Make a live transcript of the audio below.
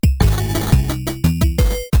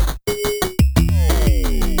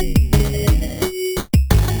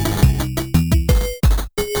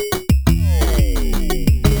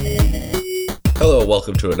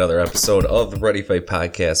welcome to another episode of the Ready Fight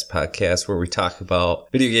podcast where we talk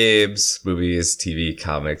about video games, movies, TV,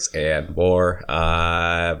 comics, and more.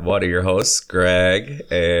 I'm one of your hosts, Greg,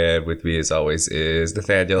 and with me as always is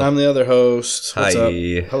Nathaniel. I'm the other host. What's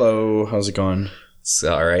Hi. up? Hello. How's it going? It's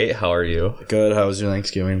all right. How are you? Good. How was your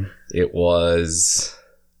Thanksgiving? It was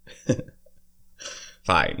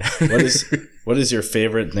fine. What is your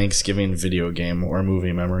favorite Thanksgiving video game or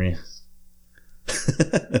movie memory?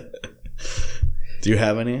 Do you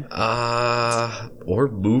have any? Or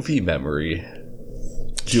movie memory.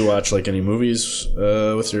 Do you watch like any movies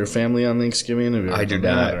with your family on Thanksgiving? I do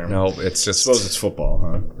not. No, it's just... I suppose it's football,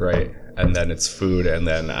 huh? Right. And then it's food, and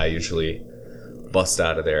then I usually bust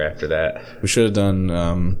out of there after that. We should have done...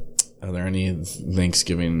 are there any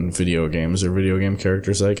Thanksgiving video games or video game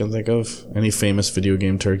characters I can think of? Any famous video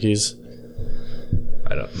game turkeys?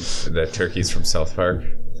 I don't... The turkeys from South Park.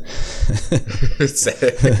 That's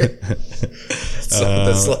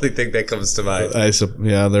the only thing that comes to mind.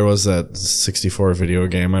 Yeah, there was that 64 video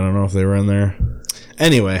game. I don't know if they were in there.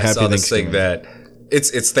 Anywing, happy saw this Thanksgiving. thing that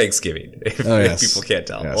it's Thanksgiving. If people can't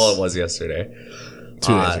tell. Yes. Well, it was yesterday.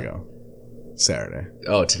 2 days ago. Saturday.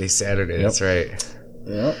 Oh, today's Saturday. Yep. That's right.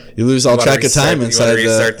 Yep. You lose all track of time inside you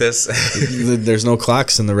want to restart this? There's no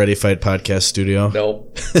clocks in the Ready Fight podcast studio.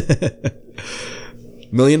 Nope.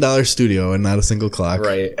 $1 million studio and not a single clock.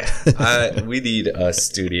 Right. We need a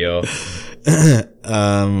studio.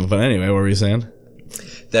 But anyway, what were you saying?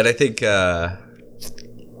 That I think I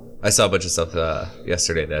saw a bunch of stuff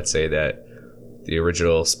yesterday that say that the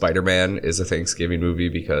original Spider-Man is a Thanksgiving movie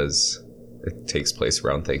because it takes place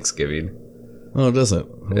around Thanksgiving. Oh, does it?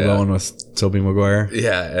 We're going with Tobey Maguire.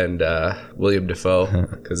 Yeah, and William Dafoe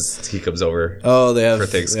because he comes over. Oh, they have for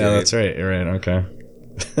Thanksgiving. Yeah, that's right. You're right. Okay.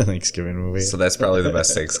 Thanksgiving movie. So that's probably the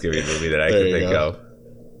best Thanksgiving movie that I can think of.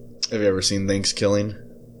 Have you ever seen Thanksgiving?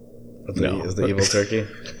 No. The evil turkey.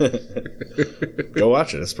 Go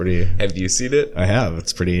watch it. It's pretty. Have you seen it? I have.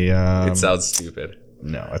 It's pretty. It sounds stupid.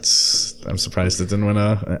 No, it's. I'm surprised it didn't win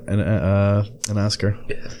an Oscar.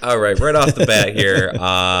 All right, right off the bat here,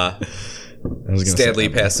 Stan Lee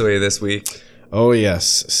passed away this week. Oh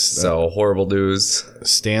yes. So horrible news.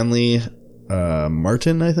 Stanley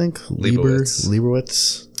Martin, I think.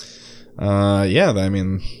 Leibowitz. Yeah, I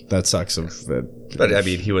mean that sucks. But I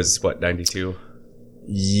mean, he was what, 92?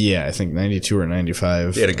 Yeah, I think 92 or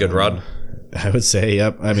 95. He had a good run. I would say,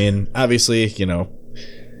 yep. I mean, obviously,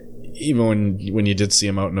 even when you did see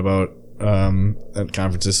him out and about at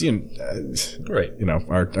conferences, right.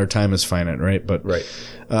 Our time is finite, right? But right.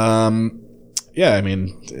 Yeah, I mean,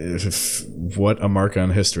 what a mark on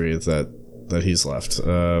history that he's left.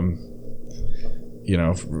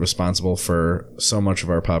 Responsible for so much of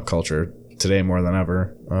our pop culture today more than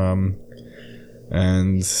ever.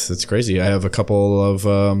 And it's crazy. I have a couple of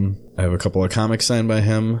comics signed by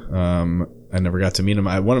him. I never got to meet him.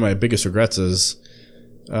 One of my biggest regrets is,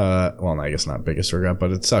 I guess not biggest regret,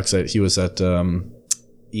 but it sucks that he was at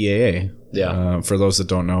EAA. Yeah. For those that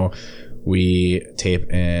don't know, we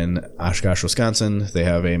tape in Oshkosh, Wisconsin. They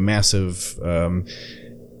have a massive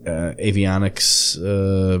avionics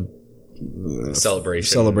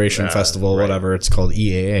celebration festival, right. Whatever it's called,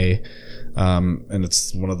 EAA. And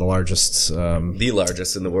it's one of the largest... the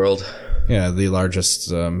largest in the world. Yeah, the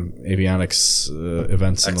largest avionics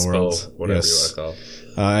events in the world. Whatever you want to call it.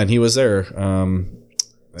 And he was there.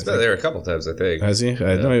 He's been there a couple times, I think. Has he?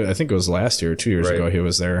 Yeah. I think it was last year or 2 years ago he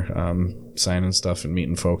was there signing stuff and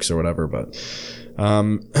meeting folks or whatever. But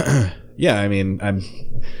yeah, I mean,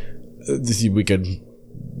 we could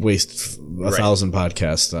waste 1,000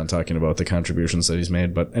 podcasts on talking about the contributions that he's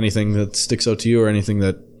made. But anything that sticks out to you or anything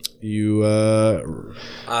that you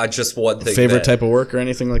just one thing, favorite type of work or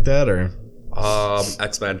anything like that, or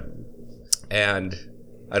X-Men. And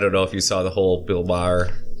I don't know if you saw the whole Bill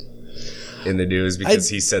Maher in the news because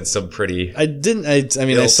he said some pretty I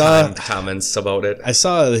saw comments about it. I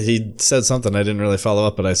saw that he said something. I didn't really follow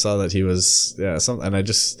up, but I saw that he was something, and I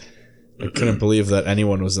couldn't believe that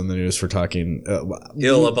anyone was in the news for talking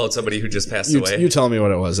ill about somebody who just passed away. You tell me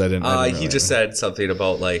what it was. I didn't he really just said something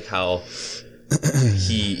about like how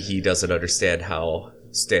he doesn't understand how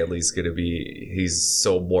Stanley's going to be. He's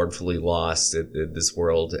so mournfully lost in this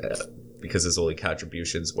world because his only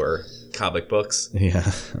contributions were comic books. Yeah.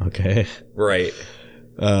 Okay. Right.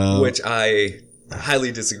 Which I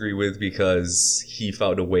highly disagree with because he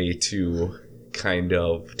found a way to kind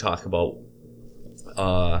of talk about,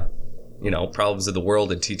 problems in the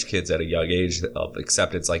world and teach kids at a young age of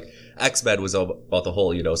acceptance. Like X-Men was about the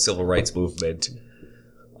whole, civil rights movement.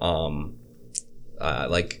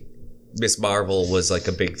 Like Miss Marvel was like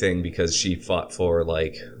a big thing because she fought for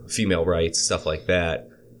like female rights, stuff like that.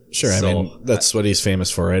 Sure, I mean, that's what he's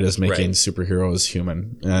famous for, right? Is making Right. superheroes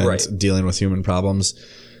human and Right. dealing with human problems.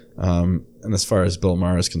 And as far as Bill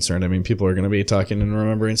Maher is concerned, I mean, people are going to be talking and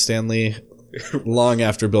remembering Stan Lee long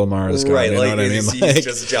after Bill Maher is gone. Right, You know like, what I mean? he's Like,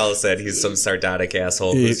 just jealous that he's some sardonic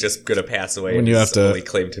asshole who's just gonna pass away. When and you his have to- only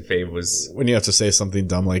claim to fame was when you have to say something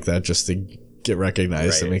dumb like that just to get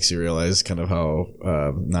recognized, Right. it makes you realize kind of how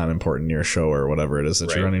not important your show or whatever it is that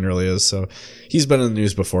you're Right. running really is. So he's been in the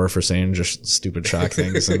news before for saying just stupid shock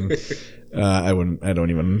things, and I don't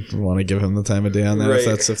even want to give him the time of day on that Right.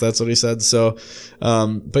 if that's what he said. So,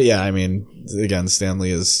 but yeah, I mean, again, Stan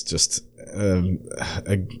Lee is just an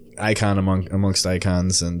icon amongst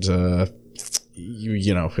icons, and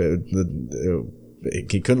you know,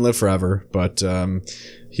 he couldn't live forever, but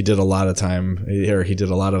he did a lot of time, or he did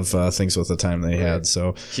a lot of things with the time they had.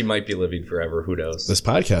 So he might be living forever. Who knows? this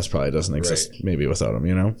podcast probably doesn't exist maybe without him.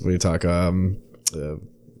 You know, we talk.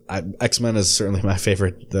 X-Men is certainly my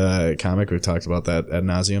favorite comic. We've talked about that ad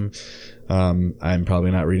nauseum. I'm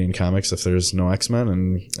probably not reading comics if there's no X-Men,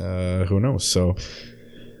 and who knows? So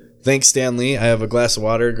thanks, Stan Lee. I have a glass of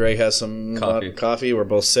water. Greg has some coffee. We're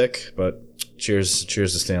both sick, but cheers to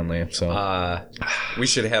Stan Lee. So we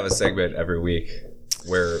should have a segment every week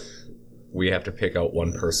where we have to pick out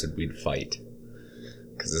one person we'd fight,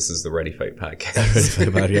 because this is the Ready Fight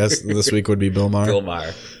podcast. Yes, this week would be Bill Maher. Bill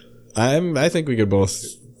Maher. I think we could both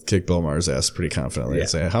kick Bill Maher's ass pretty confidently. Yeah. I'd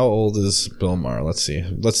say. How old is Bill Maher? Let's see.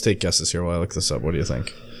 Let's take guesses here while I look this up. What do you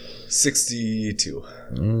think? 62.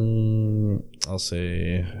 I'll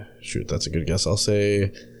say. Shoot, that's a good guess. I'll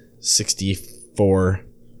say 64.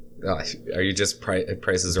 Are you just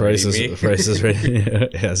prices right? Prices right.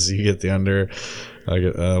 Yes, you get the under. I'll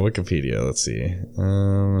get Wikipedia. Let's see.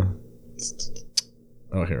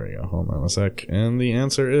 Oh, here we go. Hold on a sec. And the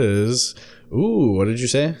answer is, ooh, what did you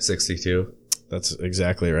say? 62. That's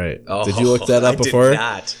exactly right. Oh, did you look that up before? I did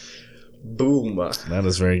not. Boom. That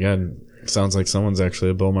is very good. Sounds like someone's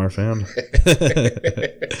actually a Bill Maher fan.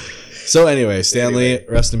 So anyway, Stanley,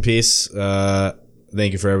 rest in peace.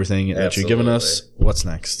 Thank you for everything that you've given us. What's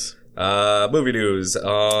next? Movie news.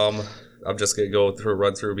 I'm just gonna go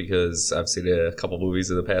run through because I've seen a couple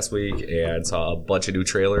movies in the past week and saw a bunch of new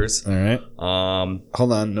trailers. All right.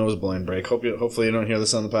 Hold on, nose blowing break. Hopefully you don't hear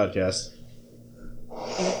this on the podcast.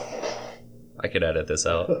 I can edit this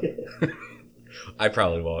out. I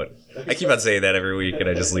probably won't. I keep on saying that every week, and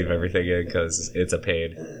I just leave everything in because it's a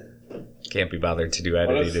pain. Can't be bothered to do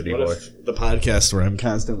editing anymore. What if the podcast where I'm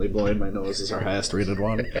constantly blowing my nose is our highest rated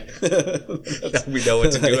one? We know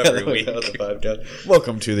what to do every week. The podcast.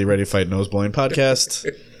 Welcome to the Ready Fight Nose Blowing podcast.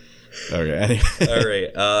 Okay. Anyway. All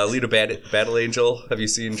right. Alita Battle Angel. Have you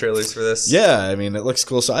seen trailers for this? Yeah, I mean, it looks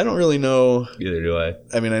cool. So I don't really know. Neither do I.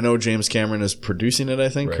 I mean, I know James Cameron is producing it, I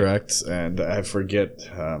think, Right. correct? And I forget,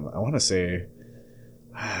 I want to say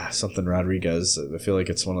something Rodriguez. I feel like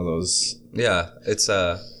it's one of those. Yeah, it's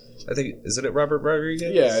I think, isn't it Robert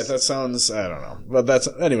Rodriguez? Yeah, that sounds, I don't know. But that's,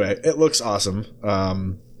 anyway, it looks awesome.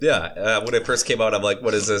 Yeah, when it first came out, I'm like,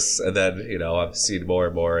 what is this? And then, I've seen more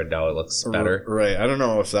and more, and now it looks better. Right. I don't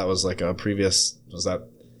know if that was like a previous, is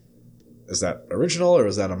that original, or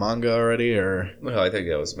was that a manga already, or? No, I think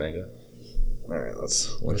that was manga. All right,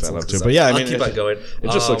 let's look Let's that look up this too. But yeah, I mean, I'll keep on going.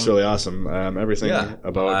 It just looks really awesome. Everything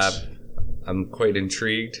about. I'm quite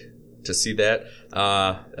intrigued to see that.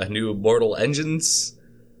 A new Mortal Engines.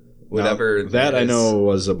 Whatever that I know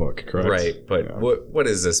was a book, correct? Right, but yeah. What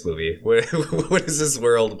is this movie? What is this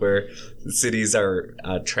world where cities are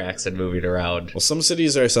on tracks and moving around? Well, some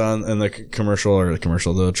cities I saw in the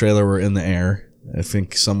the trailer were in the air. I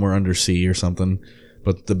think some were under sea or something.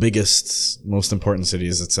 But the biggest, most important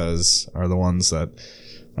cities, it says, are the ones that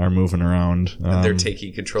are moving around. And they're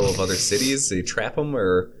taking control of other cities? They trap them,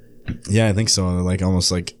 or? Yeah, I think so. They're like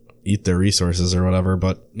almost like eat their resources or whatever.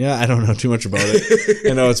 But yeah, I don't know too much about it.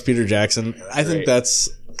 I know it's Peter Jackson. I think I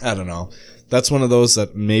don't know. That's one of those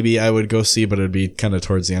that maybe I would go see, but it'd be kind of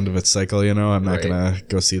towards the end of its cycle, I'm not going to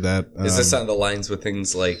go see that. Is this on the lines with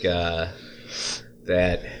things like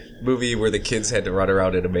that movie where the kids had to run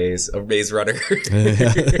around in a maze runner?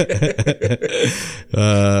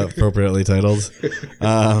 Appropriately titled.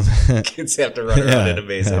 Kids have to run around in a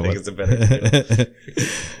maze. I think it's a better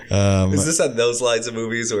title. Is this on those lines of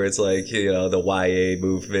movies where it's like, the YA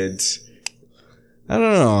movement? I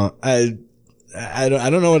don't know. I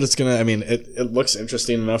don't know what it's gonna. I mean, it looks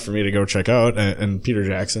interesting enough for me to go check out. And Peter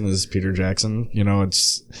Jackson is Peter Jackson.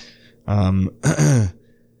 It's.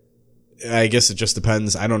 I guess it just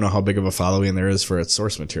depends. I don't know how big of a following there is for its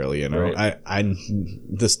source material. Right.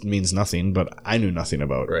 This means nothing, but I knew nothing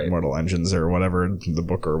about Mortal Engines or whatever the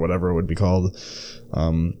book or whatever it would be called.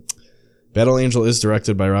 Battle Angel is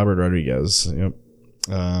directed by Robert Rodriguez. Yep.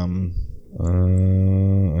 I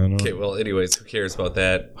don't. Okay, well, anyways, who cares about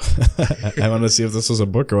that? I want to see if this was a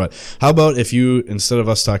book or what. How about if you, instead of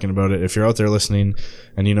us talking about it, if you're out there listening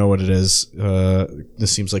and you know what it is,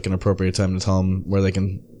 this seems like an appropriate time to tell them where they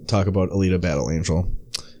can talk about Alita Battle Angel.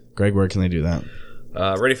 Greg, where can they do that?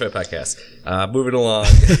 Ready Fight Podcast. Moving along.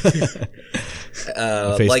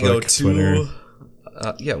 Facebook, Lego 2. Twitter.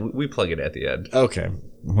 Yeah, we plug it at the end. Okay.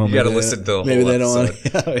 Well, You got to listen to the whole maybe they episode.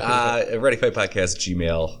 don't want Ready Fight Podcast,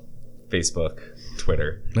 Gmail, Facebook,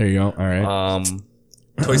 Twitter. There you go. All right.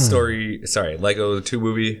 Toy Story. Sorry, Lego 2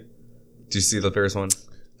 movie. Did you see the first one?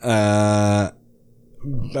 I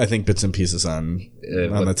think bits and pieces on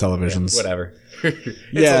the televisions. Yeah, whatever.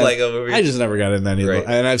 It's a Lego movie. I just never got in any. Right.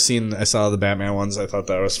 And I saw the Batman ones. I thought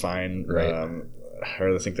that was fine. Right.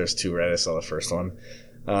 I think there's two, right? I saw the first one.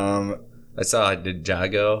 I saw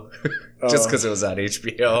Ninjago just because it was on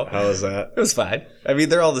HBO. How was that? It was fine. I mean,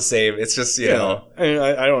 they're all the same. It's just, you know, I mean,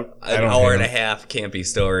 I don't. an hour and a half campy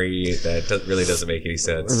story that really doesn't make any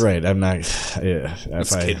sense. Right. I'm not. Yeah.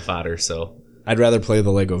 It's kid fodder, so. I'd rather play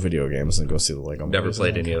the Lego video games than go see the Lego movies. Never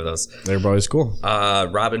played any of those. They're always cool.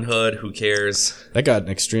 Robin Hood, who cares? That got an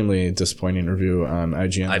extremely disappointing review on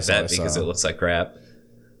IGN. I bet because it looks like crap.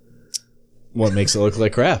 What makes it look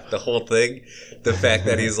like crap? The whole thing. The fact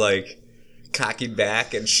that he's like cocking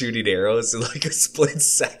back and shooting arrows in like a split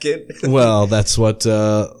second. Well, that's what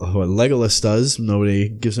Legolas does. Nobody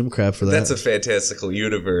gives him crap for that. That's a fantastical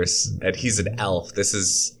universe, and he's an elf. This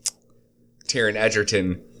is Taron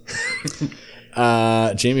Egerton.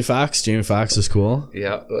 Jamie Foxx. Jamie Foxx is cool.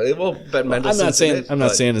 Yeah, well, Ben Mendelsohn's I'm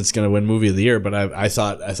not saying it's going to win Movie of the Year, but I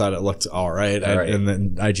thought it looked all right. And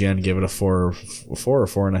then IGN gave it a 4 or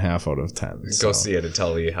 4.5 out of 10. Go see it and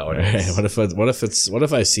tell me how it is. What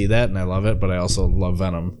if I see that and I love it, but I also love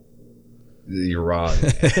Venom? You're wrong.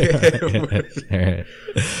 All right.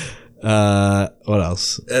 What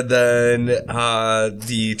else? And then the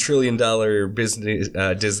 $1 trillion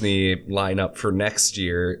Disney lineup for next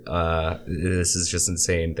year. This is just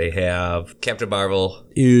insane. They have Captain Marvel.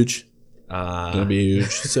 Huge. Gonna be huge.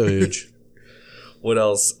 So huge. What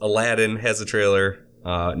else? Aladdin has a trailer.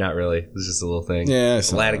 Not really. It's just a little thing. Yeah.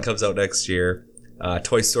 Aladdin comes out next year.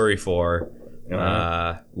 Toy Story 4.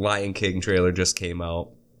 Lion King trailer just came out.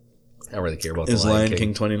 I don't really care about the Lion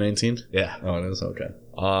King 2019? Yeah. Oh, it is? Okay.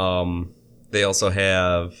 They also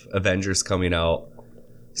have Avengers coming out,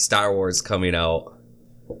 Star Wars coming out.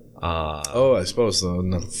 I suppose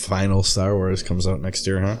the final Star Wars comes out next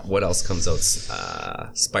year, huh? What else comes out?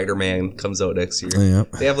 Spider-Man comes out next year.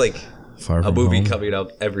 Yep. They have like Far a movie home. coming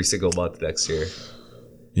up every single month next year.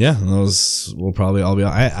 Yeah, those will probably all be.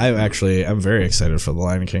 I'm very excited for The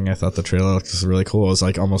Lion King. I thought the trailer looked really cool. It was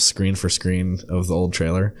like almost screen for screen of the old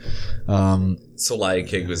trailer. So Lion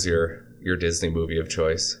King was your Disney movie of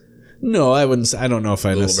choice? No, I wouldn't. I don't know if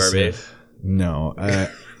I Little necessarily. Mermaid? No,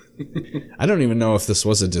 I don't even know if this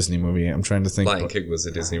was a Disney movie. I'm trying to think. Lion King was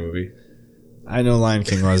a Disney movie. I know Lion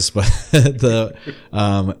King was, but the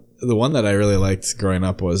one that I really liked growing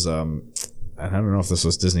up was I don't know if this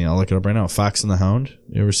was Disney. I'll look it up right now. Fox and the Hound.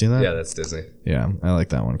 You ever seen that? Yeah, that's Disney. Yeah, I like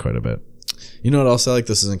that one quite a bit. You know what else I like?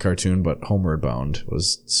 This isn't cartoon, but Homeward Bound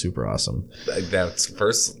was super awesome. That's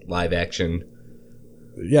first live action.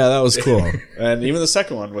 Yeah, that was cool. And even the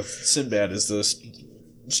second one with Sinbad is the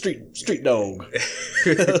street dog.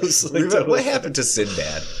 What happened to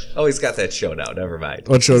Sinbad? Oh, he's got that show now. Never mind.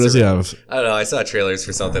 What show does he have? I don't know. I saw trailers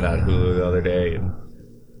for something on Hulu the other day. Or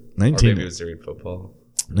maybe it was during football.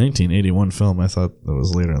 1981 film. I thought that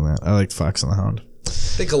was later than that. I liked Fox and the Hound. I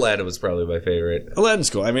think Aladdin was probably my favorite. Aladdin's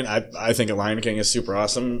cool. I mean, I think Lion King is super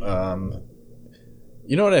awesome.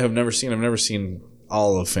 You know what I have never seen? I've never seen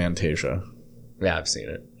all of Fantasia. Yeah, I've seen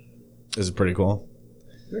it. Is it pretty cool?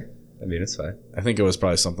 I mean, it's fine. I think it was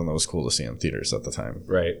probably something that was cool to see in theaters at the time.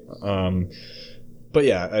 Right. But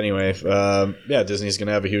yeah, anyway, Disney's going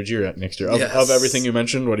to have a huge year next year. Yes. Of everything you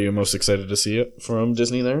mentioned, what are you most excited to see it from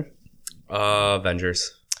Disney there?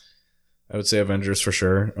 Avengers. I would say Avengers for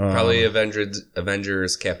sure. Probably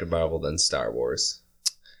Avengers, Captain Marvel, then Star Wars.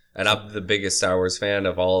 And I'm the biggest Star Wars fan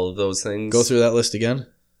of all of those things. Go through that list again.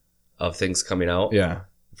 Of things coming out. Yeah,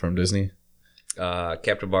 from Disney.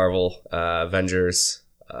 Captain Marvel, Avengers,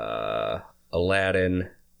 Aladdin,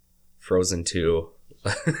 Frozen 2,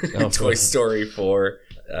 Toy Story 4,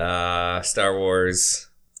 Star Wars,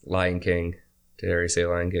 Lion King. Did I already say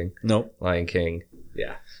Lion King? Nope. Lion King.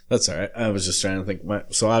 Yeah. That's all right. I was just trying to think.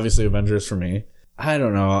 So obviously Avengers for me. I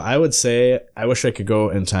don't know. I would say I wish I could go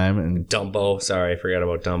in time and Dumbo. Sorry, I forgot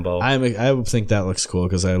about Dumbo. I would think that looks cool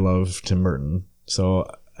because I love Tim Burton. So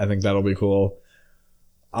I think that'll be cool.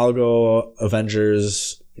 I'll go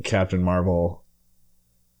Avengers, Captain Marvel,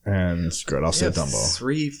 And screw it, I'll say Dumbo.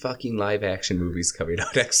 3 fucking live action movies coming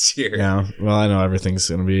out next year. Yeah, well, I know everything's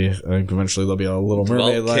going to be, eventually there'll be a Little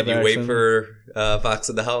Mermaid live action. Can you wait for Fox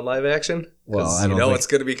and the Hound live action? Well, I don't know it's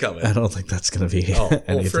going to be coming. I don't think that's going to be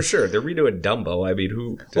well, for sure. They're redoing Dumbo. I mean,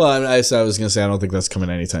 who... Well, I was going to say, I don't think that's coming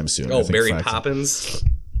anytime soon. Oh, Mary Poppins?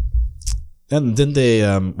 And didn't they,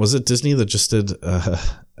 was it Disney that just did,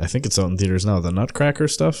 I think it's out in theaters now, the Nutcracker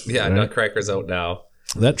stuff? Yeah, right? Nutcracker's out now.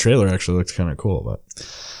 That trailer actually looked kind of cool, but...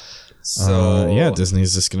 So yeah,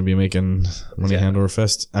 Disney's just going to be making money hand over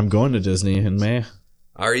fist. I'm going to Disney in May.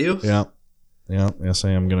 Are you? Yeah. Yes, I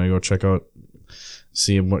am going to go check out,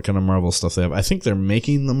 see what kind of Marvel stuff they have. I think they're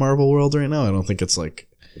making the Marvel world right now. I don't think it's like,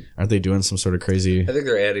 aren't they doing some sort of crazy? I think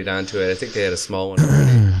they're adding on to it. I think they had a small one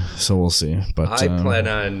already. So we'll see. But I plan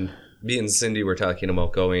on, me and Cindy were talking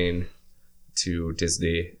about going to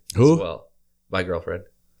Disney Who? as well. My girlfriend.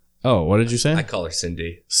 Oh, what did you say? I call her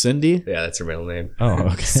Cindy. Cindy? Yeah, that's her middle name. Oh,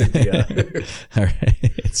 okay. Cindy. All right.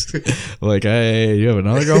 Like, you have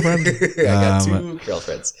another girlfriend? I got 2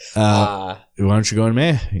 girlfriends. Why don't you go in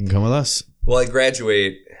May? You can come with us. Well, I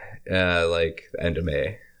graduate like end of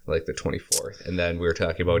May, like the 24th. And then we were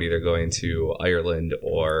talking about either going to Ireland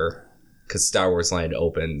or, because Star Wars Land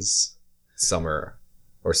opens summer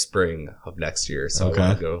or spring of next year. So I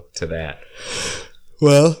want to go to that.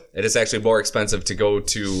 Well, it is actually more expensive to go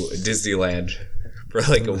to Disneyland for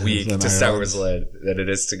like a week to Star Wars Land than it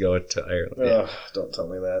is to go to Ireland. Yeah. Don't tell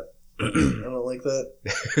me that. I don't like that.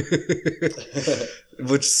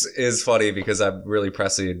 Which is funny because I'm really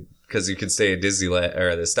pressing because you can stay at Disneyland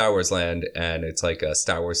or the Star Wars Land and it's like a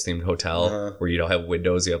Star Wars themed hotel where you don't have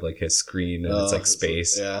windows, you have like a screen and it's like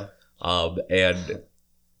space. Yeah. And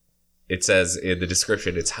it says in the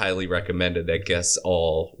description it's highly recommended that guests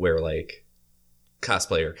all wear like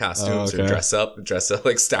cosplay or costumes or dress up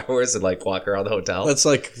like Star Wars and like walk around the hotel. That's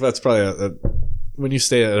probably when you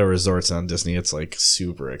stay at a resort on Disney, it's like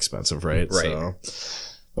super expensive, right? Right. So,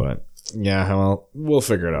 but yeah, well, we'll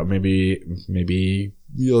figure it out. Maybe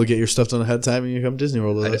you'll get your stuff done ahead of time and you come to Disney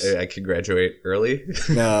World with us. I can graduate early.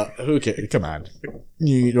 No, who cares? Come on.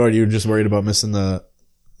 Are you just worried about missing the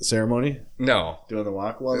ceremony? No. Doing the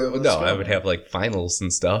walk? No, I would have like finals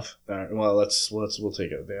and stuff. All right, well, we'll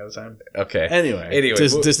take it a day at a time. Okay. Anyway,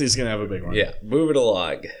 Disney's gonna have a big one. Yeah, moving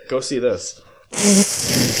along. Go see this.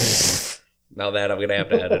 Now that I'm gonna have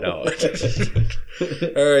to edit out.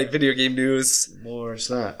 All right, video game news. More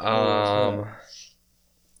snot.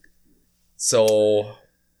 So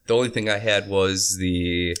the only thing I had was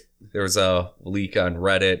there was a leak on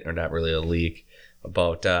Reddit, or not really a leak,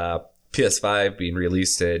 about PS5 being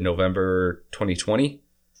released in November 2020,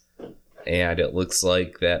 and it looks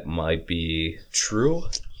like that might be true.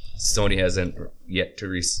 Sony hasn't yet to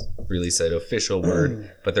release an official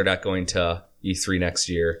word, but they're not going to E3 next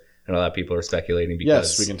year, and a lot of people are speculating because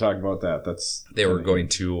yes, we can talk about that. They were going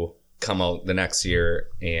to come out the next year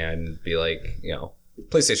and be like,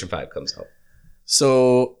 PlayStation 5 comes out.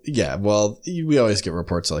 So yeah, well, we always get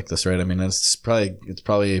reports like this, right? I mean, it's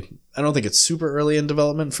probably. I don't think it's super early in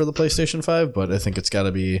development for the PlayStation 5, but I think it's got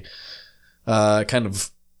to be kind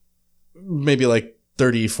of maybe like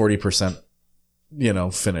 30-40%,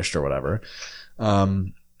 finished or whatever.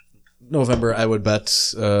 November, I would bet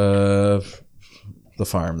the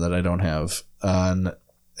farm that I don't have on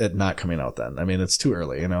it not coming out then. I mean, it's too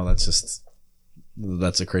early.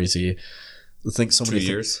 That's a crazy thing. So 2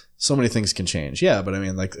 years. So many things can change. Yeah, but I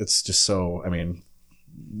mean, like, it's just so. I mean,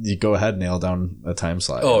 you go ahead and nail down a time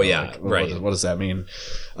slot. Oh yeah, like, right. What does that mean?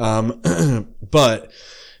 But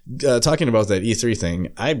talking about that E3 thing,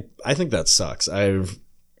 I think that sucks. I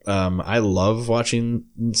love watching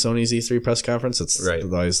Sony's E3 press conference. It's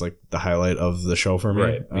always like the highlight of the show for me.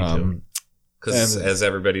 Right, me too. Because as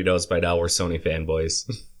everybody knows by now, we're Sony fanboys.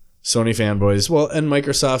 Sony fanboys. Well, and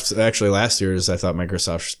Microsoft, actually last year's, I thought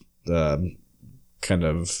Microsoft kind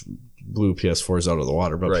of blew PS4s out of the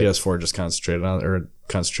water, but PS4 just concentrated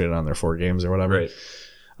on their 4 games or whatever. Right.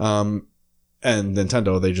 And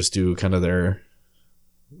Nintendo, they just do kind of their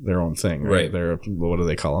own thing, right? Their, what do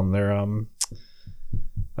they call them? Their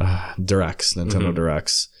Directs, Nintendo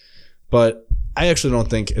Directs. But I actually don't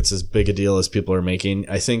think it's as big a deal as people are making.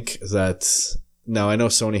 I think that now I know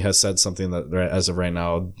Sony has said something that as of right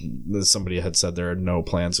now, somebody had said there are no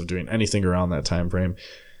plans of doing anything around that time frame.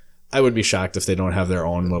 I would be shocked if they don't have their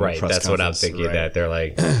own little press conference. That's what I'm thinking, that they're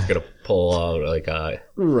like gonna pull out like a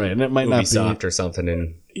and it might not be Ubisoft or something,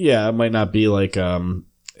 and it might not be like and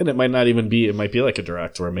it might not even be. It might be like a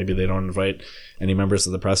direct where maybe they don't invite any members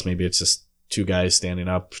of the press. Maybe it's just two guys standing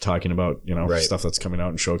up talking about, Right. stuff that's coming out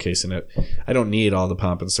and showcasing it. I don't need all the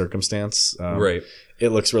pomp and circumstance. Right. It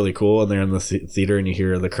looks really cool, and they're in the theater, and you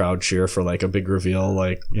hear the crowd cheer for like a big reveal,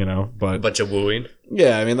 but A bunch of wooing.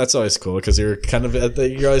 yeah, I mean that's always cool because you're kind of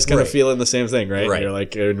you're always kind of Right. feeling the same thing, right? Right. You're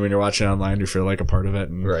like, when you're watching online, you feel like a part of it,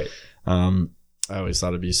 and Right. I always thought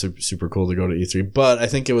it'd be super, super cool to go to E3, but I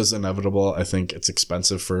think it was inevitable. I think it's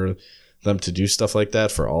expensive for them to do stuff like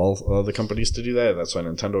that, for all the companies to do that. That's why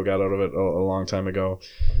Nintendo got out of it a long time ago.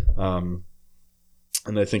 And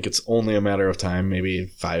I think it's only a matter of time, maybe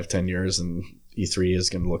 5-10 years, and E3 is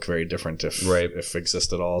going to look very different if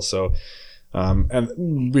exist at all. So,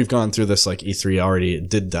 and we've gone through this, like E3 already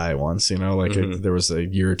did die once, there was a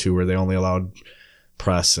year or two where they only allowed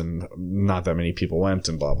press and not that many people went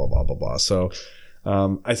and blah, blah, blah, blah, blah. So,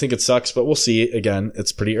 I think it sucks, but we'll see. Again,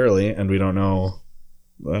 it's pretty early and we don't know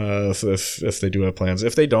if they do have plans.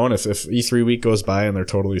 If they don't, if E3 week goes by and they're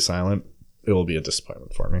totally silent, it will be a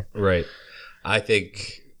disappointment for me. Right. I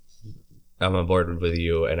think I'm on board with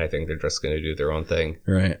you, and I think they're just going to do their own thing.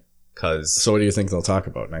 Right. So what do you think they'll talk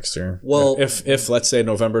about next year? Well, if let's say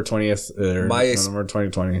November 20th or November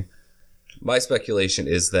 2020. My speculation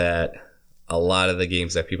is that a lot of the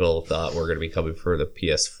games that people thought were going to be coming for the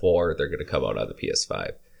PS4, they're going to come out on the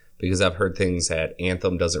PS5. Because I've heard things that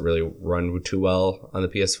Anthem doesn't really run too well on the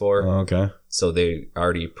PS4. Oh, okay. So they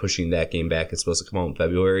already pushing that game back. It's supposed to come out in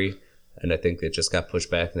February. And I think it just got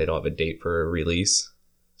pushed back and they don't have a date for a release.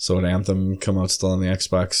 So would Anthem come out still on the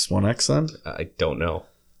Xbox One X then? I don't know.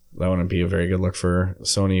 That wouldn't be a very good look for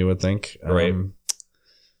Sony, you would think. Right.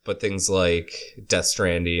 But things like Death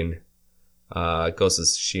Stranding, Ghost of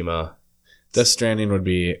Tsushima. Death Stranding would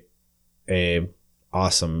be a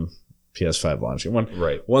awesome PS5 launch.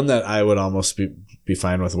 One that I would almost be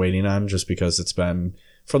fine with waiting on, just because it's been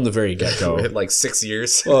from the very get-go. Like 6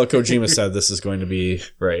 years. Well, Kojima said this is going to be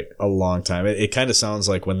right. a long time. It kind of sounds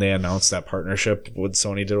like when they announced that partnership, what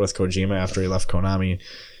Sony did with Kojima after he left Konami,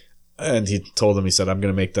 and he told them, he said, I'm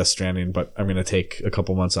going to make Death Stranding, but I'm going to take a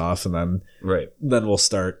couple months off, and then we'll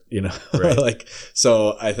start, Right.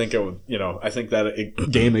 So I think it would, I think that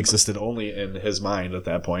game existed only in his mind at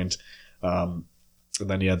that point. And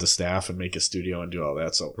then he had to staff and make a studio and do all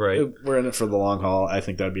that. So we're in it for the long haul. I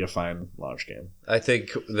think that'd be a fine launch game. I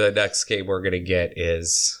think the next game we're going to get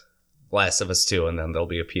is Last of Us 2, and then there'll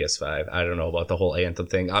be a PS5. I don't know about the whole Anthem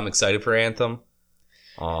thing. I'm excited for Anthem.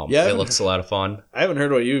 It looks a lot of fun. I haven't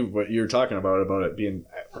heard what you were talking about it being...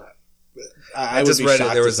 I just read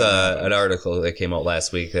it. There was an article that came out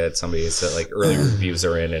last week that somebody said like early reviews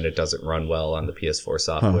are in and it doesn't run well on the PS4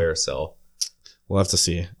 software. So we'll have to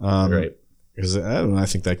see. Right. Because I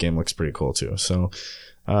think that game looks pretty cool too. So,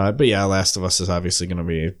 but yeah, Last of Us is obviously going to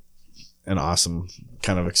be an awesome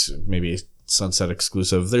kind of maybe Sunset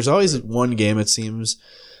exclusive. There's always one game, it seems,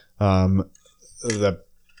 that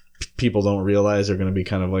people don't realize are going to be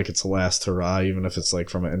kind of like its last hurrah, even if it's like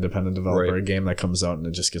from an independent developer, a game that comes out and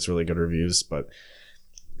it just gets really good reviews. But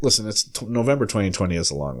listen, it's November 2020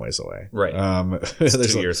 is a long ways away. Right.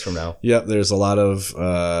 It's 2 years from now. Yeah, there's a lot of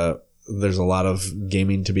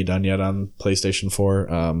gaming to be done yet on PlayStation 4.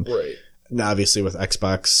 Right. Now, obviously, with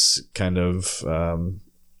Xbox, kind of,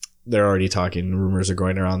 they're already talking. Rumors are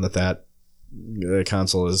going around that the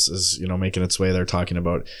console is making its way. They're talking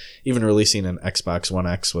about even releasing an Xbox One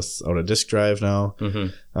X without a disc drive now.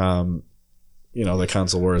 Mm-hmm. The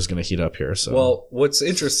console war is going to heat up here. So, well, what's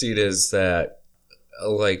interesting is that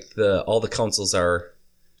like all the consoles are.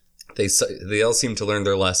 They all seem to learn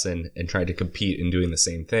their lesson and try to compete in doing the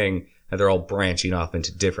same thing, and they're all branching off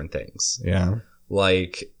into different things. Yeah.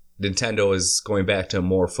 Like Nintendo is going back to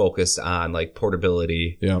more focused on like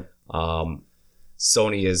portability. Yeah.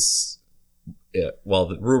 Sony is,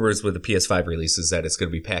 the rumors with the PS5 release is that it's going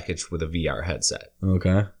to be packaged with a VR headset.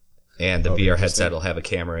 Okay. And the VR headset will have a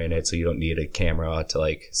camera in it, so you don't need a camera to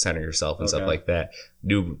like center yourself and stuff like that.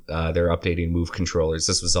 They're updating Move controllers.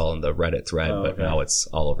 This was all in the Reddit thread, but now it's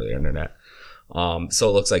all over the internet. So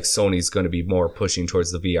it looks like Sony's going to be more pushing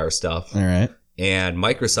towards the VR stuff. All right. And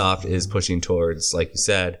Microsoft is pushing towards, like you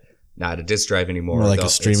said, not a disc drive anymore. More like a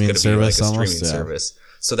streaming service. Service.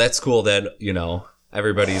 So that's cool that,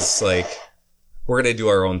 everybody's like, we're going to do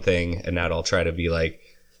our own thing and not all try to be like,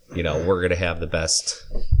 we're going to have the best.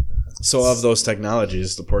 So of those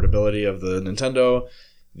technologies, the portability of the Nintendo,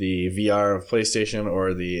 the VR of PlayStation,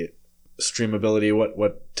 or the streamability,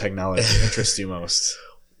 what technology interests you most?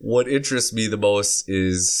 What interests me the most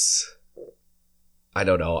is, I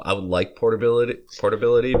don't know, I would like portability.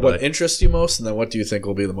 What interests you most, and then what do you think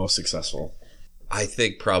will be the most successful? I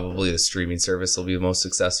think probably the streaming service will be the most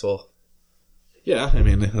successful. Yeah, I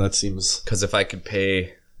mean, that seems... Because if I could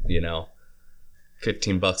pay,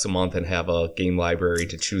 $15 a month and have a game library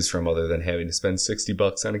to choose from other than having to spend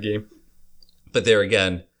 $60 on a game. But there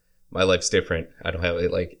again, my life's different. I don't have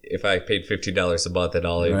it. Like, if I paid $15 a month and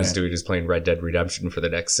all I was doing is playing Red Dead Redemption for the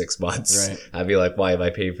next 6 months, I'd be like, why am I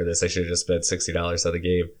paying for this? I should have just spent $60 on the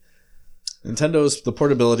game. The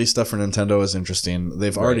portability stuff for Nintendo is interesting.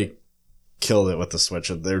 They've already killed it with the Switch.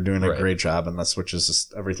 They're doing a great job, and the Switch is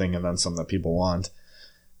just everything and then some that people want.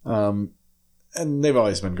 And they've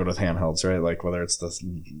always been good with handhelds, right? Like whether it's the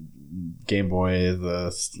Game Boy,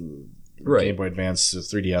 the Game Boy Advance,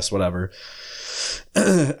 3DS, whatever.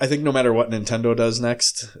 I think no matter what Nintendo does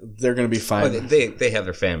next, they're going to be fine. Oh, they have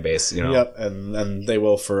their fan base, you know. Yep, and they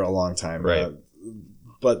will for a long time. Right.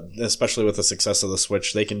 But especially with the success of the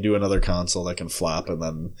Switch, they can do another console that can flop, and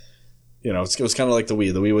then, you know, it was kind of like the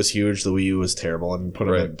Wii. The Wii was huge, the Wii U was terrible, and put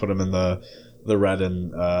them in the red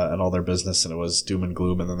and all their business, and it was doom and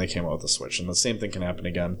gloom, and then they came out with the Switch, and the same thing can happen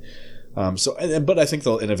again. But I think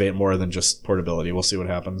they'll innovate more than just portability. We'll see what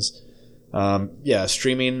happens.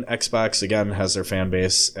 Streaming, Xbox again has their fan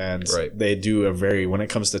base, and they do when it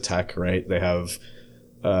comes to tech, right? They have.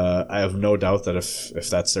 I have no doubt that if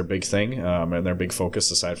that's their big thing and their big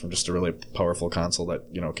focus, aside from just a really powerful console that,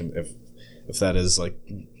 you know, can if that is like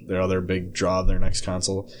their other big draw of their next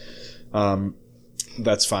console,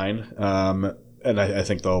 that's fine. And I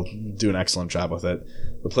think they'll do an excellent job with it.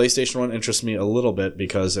 The PlayStation one interests me a little bit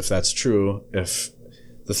because if that's true, if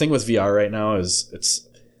the thing with VR right now is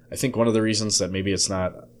I think one of the reasons that maybe it's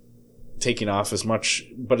not taking off as much,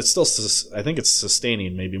 but it's still, I think it's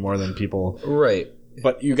sustaining maybe more than people. Right.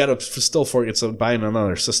 But you got to still it's buying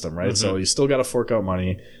another system, right? Mm-hmm. So you still got to fork out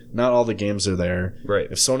money. Not all the games are there. Right.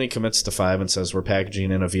 If Sony commits to 5 and says we're packaging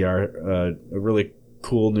in a VR, a really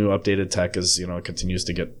cool new updated tech as, you know, it continues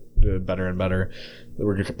to get better and better.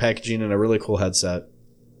 We're packaging in a really cool headset,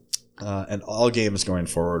 and all games going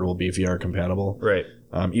forward will be VR compatible. Right.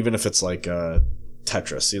 Even if it's like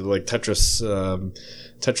Tetris, like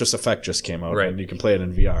Tetris Effect just came out, and you can play it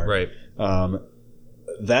in VR. Right.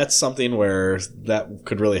 That's something where that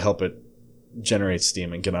could really help it generate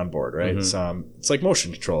steam and get on board, right? Mm-hmm. It's like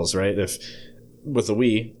motion controls, right? If with the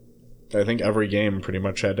Wii, I think every game pretty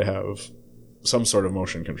much had to have some sort of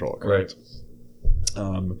motion control, correct?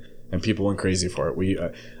 Right. And people went crazy for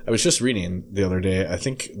it. I was just reading the other day, I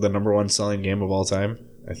think the number one selling game of all time,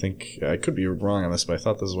 I think, I could be wrong on this, but I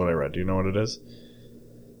thought this is what I read. Do you know what it is?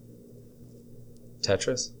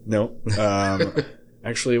 Tetris? No.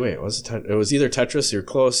 Actually, wait, it was either Tetris, you're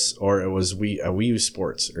close, or it was Wii U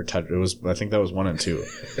Sports, or it was, I think that was 1 and 2.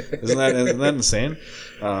 Isn't that insane?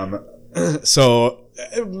 So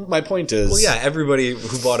my point is, well, yeah, everybody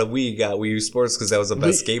who bought a Wii got Wii U Sports because that was the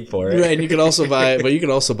best game for it, right? And you could also buy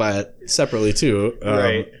it separately too,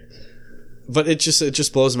 right? But it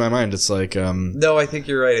just blows my mind. It's like, no, I think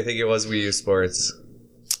you're right. I think it was Wii U Sports.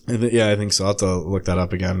 Yeah, I think so. I'll have to look that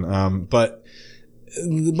up again. But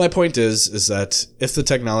my point is that if the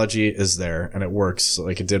technology is there and it works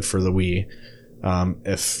like it did for the Wii,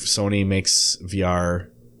 if Sony makes VR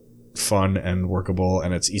fun and workable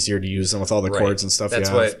and it's easier to use them with all the cords and stuff, that's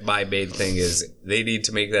what my main thing is. They need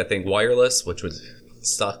to make that thing wireless, which would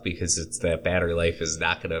suck because that battery life is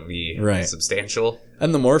not going to be substantial.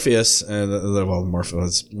 And the Morpheus,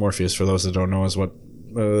 Morpheus for those that don't know is what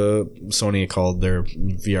Sony called their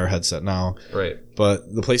VR headset now, right?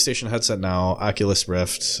 But the PlayStation headset now, Oculus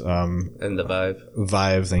Rift, and the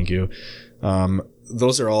Vive, thank you.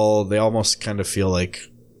 Those are all, they almost kind of feel like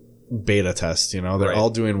beta tests, you know. They're all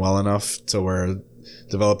doing well enough to where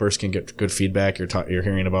developers can get good feedback. You're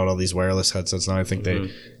hearing about all these wireless headsets now. I think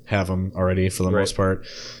they have them already for the most part.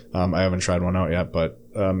 I haven't tried one out yet, but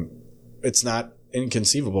it's not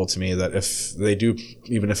inconceivable to me that if they do,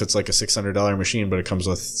 even if it's like a $600 machine, but it comes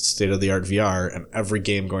with state-of-the-art VR and every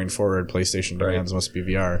game going forward, PlayStation demands must be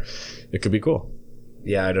VR, it could be cool.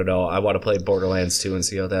 Yeah, I don't know. I want to play Borderlands 2 and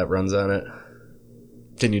see how that runs on it.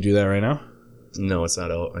 Can you do that right now? No, it's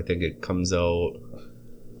not out. I think it comes out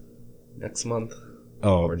next month.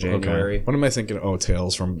 Oh, or January. Okay. What am I thinking? Oh,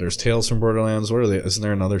 there's Tales from Borderlands. What are they? Isn't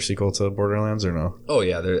there another sequel to Borderlands or no? Oh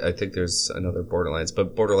yeah, I think there's another Borderlands,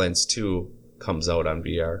 but Borderlands 2 comes out on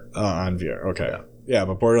VR. On VR, okay. Yeah,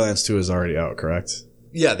 but Borderlands 2 is already out, correct?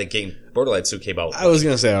 Yeah, the game Borderlands 2 came out. I was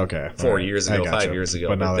gonna say 4 years ago, 5 years ago,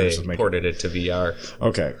 but now they ported it to VR.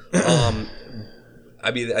 Okay. I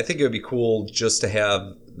mean, I think it would be cool just to have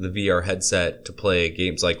the VR headset to play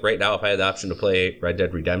games. Like right now, if I had the option to play Red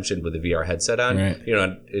Dead Redemption with a VR headset on, you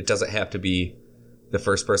know, it doesn't have to be the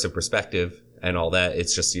first person perspective and all that.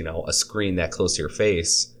 It's just, you know, a screen that close to your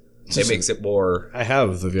face. It makes it more. I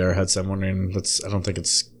have the VR headset. I'm wondering, I don't think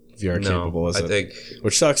it's VR capable, is it?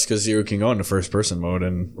 Which sucks because you can go into first person mode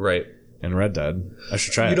and in Red Dead. I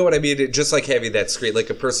should try it. You know what I mean? Just like having that screen, like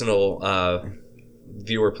a personal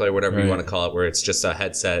viewer player, whatever you want to call it, where it's just a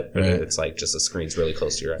headset, but it's like just the screen's really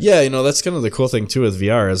close to your eyes. Yeah, that's kind of the cool thing too with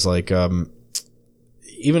VR is like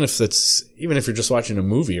even if you're just watching a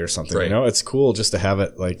movie or something, it's cool just to have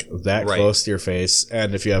it like that close to your face.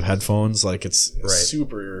 And if you have headphones, like it's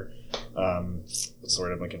super what's the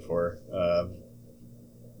word I'm looking for?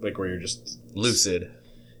 Like where you're just lucid.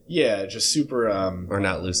 Yeah, just super or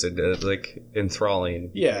not lucid, like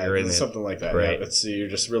enthralling. Yeah, something like that. Right. Yeah, you're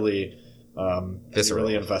just really you're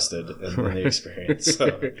really invested in the experience.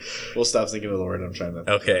 So we'll stop thinking of the word I'm trying to.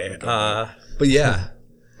 Okay. But yeah,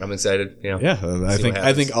 I'm excited. Yeah, I think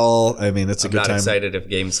it's a good time. I'm not excited if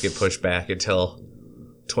games get pushed back until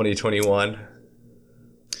 2021.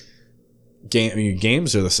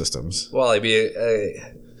 Games or the systems? Well, I mean,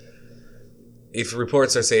 if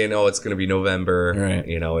reports are saying, it's going to be November,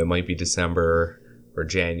 it might be December or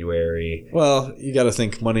January. Well, you got to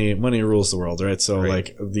think money rules the world, right? So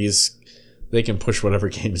like these, they can push whatever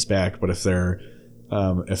games back, but if their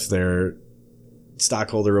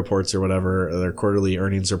stockholder reports or whatever, their quarterly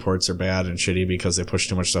earnings reports are bad and shitty because they push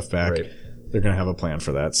too much stuff back, they're going to have a plan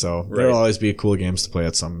for that. So there'll always be cool games to play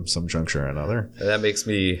at some juncture or another. And that makes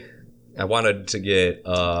me, I wanted to get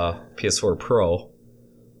PS4 Pro,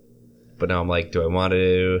 but now I'm like, do I want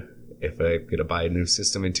to, if I'm going to buy a new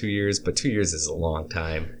system in 2 years? But 2 years is a long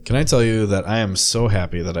time. Can I tell you that I am so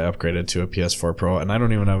happy that I upgraded to a PS4 Pro, and I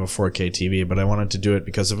don't even have a 4K TV, but I wanted to do it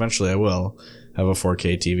because eventually I will have a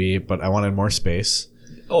 4K TV, but I wanted more space.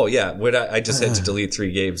 Oh, yeah. I just had to delete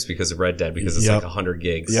 3 games because of Red Dead, because it's like 100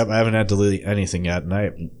 gigs. Yep, I haven't had to delete anything yet, and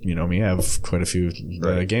I have quite a few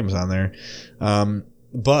games on there.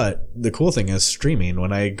 But the cool thing is streaming.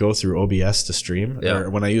 When I go through OBS to stream, or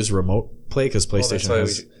when I use remote play, because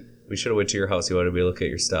PlayStation we should have went to your house. You wanted to be looking at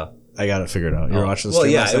your stuff. I got it figured out. You're watching the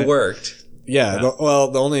stream last night? It worked. Yeah.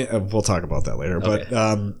 The only we'll talk about that later.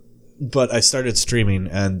 Okay. But I started streaming,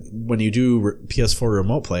 and when you do PS4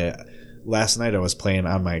 remote play, last night I was playing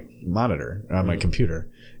on my monitor, on my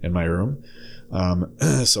computer in my room.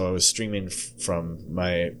 So I was streaming from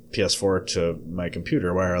my PS4 to my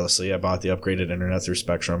computer wirelessly. I bought the upgraded internet through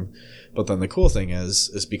Spectrum. But then the cool thing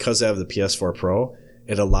is because I have the PS4 Pro,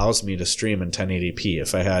 it allows me to stream in 1080p.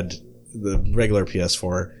 If I had the regular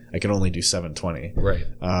PS4, I can only do 720. Right.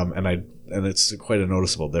 And it's quite a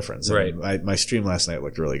noticeable difference. Right. My stream last night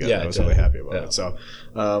looked really good. Yeah, I was really happy about it. So,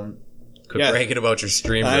 quit bragging about your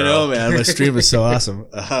stream, bro. I know, man. My stream is so awesome.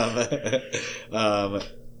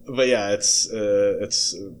 But yeah, it's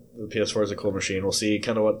the PS4 is a cool machine. We'll see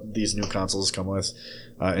kind of what these new consoles come with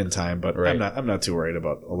in time. But I'm not too worried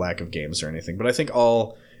about a lack of games or anything. But I think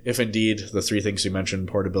if indeed the 3 things you mentioned,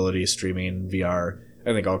 portability, streaming, VR,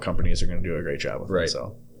 I think all companies are going to do a great job with it.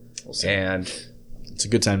 So we'll see. And it's a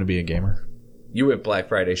good time to be a gamer. You went Black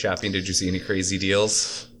Friday shopping. Did you see any crazy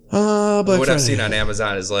deals? Black Friday. I've seen on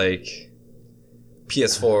Amazon is like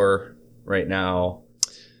PS4 right now.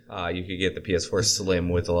 You could get the PS4 Slim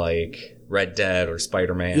with like Red Dead or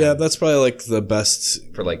Spider-Man. Yeah, that's probably like the best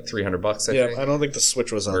for like $300. I think. I don't think the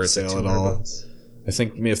Switch was on sale at all. I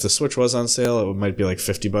think if the Switch was on sale, it might be like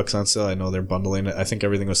 $50 on sale. I know they're bundling it. I think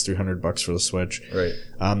everything was $300 for the Switch. Right.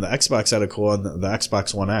 The Xbox had a cool one. The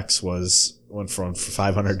Xbox One X went from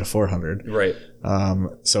 $500 to $400. Right.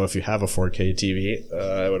 So if you have a 4K TV,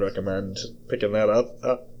 I would recommend picking that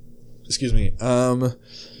up. Excuse me.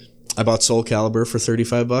 I bought Soul Calibur for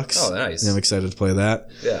 $35. Oh, nice. I'm excited to play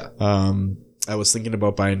that. Yeah. I was thinking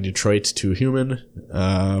about buying Detroit 2 Human,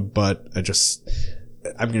 but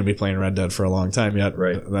I'm going to be playing Red Dead for a long time yet.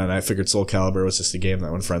 Right. And then I figured Soul Calibur was just a game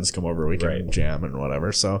that when friends come over, we can jam and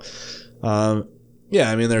whatever. So,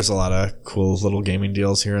 there's a lot of cool little gaming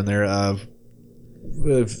deals here and there.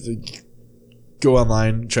 Go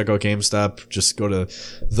online, check out GameStop. Just go to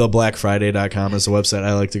theblackfriday.com is a website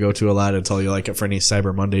I like to go to a lot until you like it for any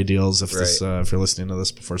Cyber Monday deals. If you're listening to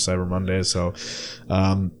this before Cyber Monday, so.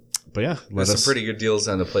 But yeah, there's some pretty good deals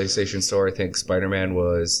on the PlayStation Store. I think Spider-Man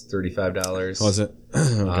was $35. Was it?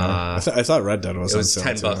 Okay. I thought Red Dead was. It was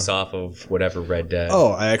 $10 off of whatever Red Dead.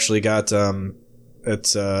 Oh, I actually got it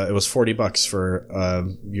was $40 for a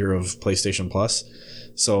year of PlayStation Plus.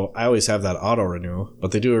 So I always have that auto renew,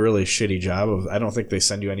 but they do a really shitty job of. I don't think they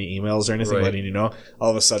send you any emails or anything letting you know.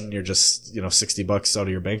 All of a sudden, you're just $60 out of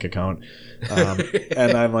your bank account,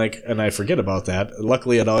 and I'm like, and I forget about that.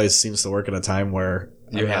 Luckily, it always seems to work at a time where.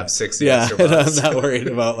 You have 60 extra bucks. I'm not worried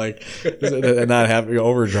about not having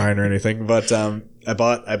overdrawing or anything. But I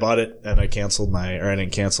bought it and I canceled I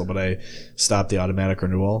didn't cancel, but I stopped the automatic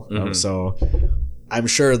renewal. So I'm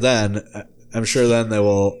sure then they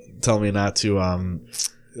will tell me not to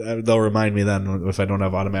they'll remind me then if I don't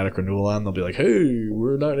have automatic renewal on. They'll be like, "Hey,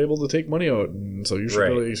 we're not able to take money out, and so you should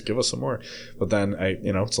really give us some more." But then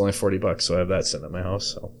it's only $40, so I have that sitting at my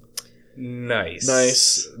house. So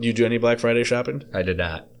nice. You do any Black Friday shopping? I did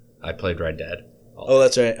not. I played Red Dead. Oh,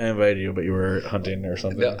 that's right. I invited you, but you were hunting or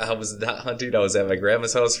something. No, I was not hunting. I was at my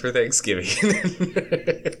grandma's house for Thanksgiving.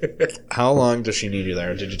 How long does she need you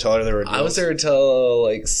there? Did you tell her there were deals? I was there until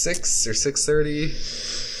like 6 or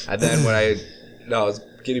 6:30, and then when I was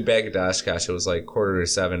getting back at Oshkosh, it was like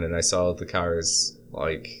 6:45, and I saw the cars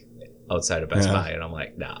like outside of Best Buy, and I'm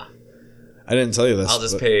like, nah. I didn't tell you this. I'll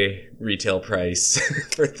just pay retail price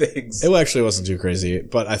for things. It actually wasn't too crazy,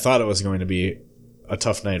 but I thought it was going to be a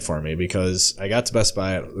tough night for me because I got to Best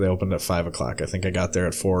Buy. They opened at 5 o'clock. I think I got there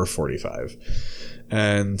at 4:45,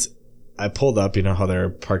 and I pulled up. You know how their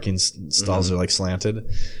parking stalls are like slanted,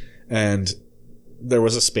 and there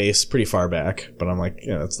was a space pretty far back. But I'm like,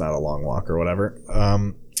 it's not a long walk or whatever.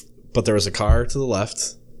 But there was a car to the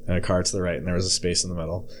left and a car to the right, and there was a space in the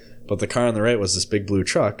middle. But the car on the right was this big blue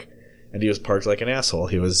truck, and he was parked like an asshole.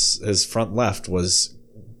 His front left was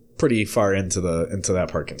pretty far into that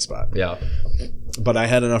parking spot. Yeah. But I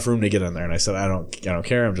had enough room to get in there, and I said, I don't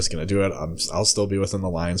care. I'm just going to do it. I'll still be within the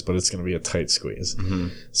lines, but it's going to be a tight squeeze. Mm-hmm.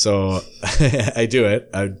 So I do it.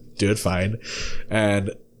 I do it fine.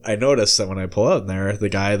 And I noticed that when I pull out in there, the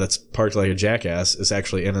guy that's parked like a jackass is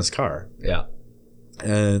actually in his car. Yeah.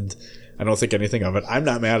 And I don't think anything of it. I'm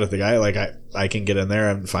not mad at the guy. Like, I can get in there.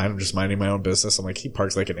 I'm fine. I'm just minding my own business. I'm like, he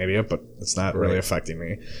parks like an idiot, but it's not really affecting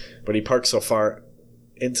me. But he parked so far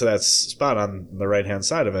into that spot on the right-hand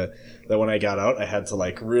side of it that when I got out, I had to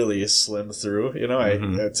like really slim through,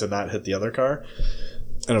 to not hit the other car.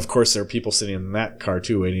 And of course, there are people sitting in that car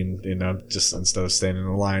too, waiting, just instead of standing in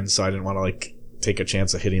the line. So I didn't want to like take a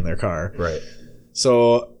chance of hitting their car. Right.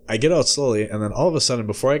 So I get out slowly, and then all of a sudden,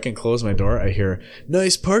 before I can close my door, I hear,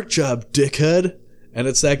 "Nice park job, dickhead." And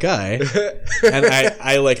it's that guy. And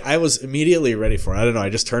I was immediately ready for it. I don't know. I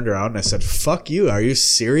just turned around and I said, "Fuck you. Are you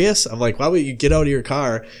serious?" I'm like, "Why would you get out of your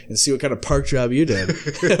car and see what kind of park job you did?"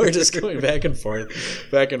 We're just going back and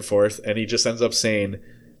forth. And he just ends up saying,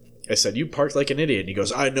 I said, "You parked like an idiot." And he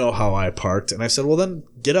goes, "I know how I parked." And I said, "Well, then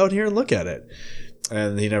get out here and look at it."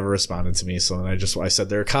 And he never responded to me. So then I said,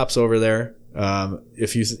 "There are cops over there.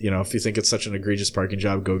 If you think it's such an egregious parking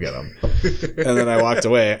job, go get them." And then I walked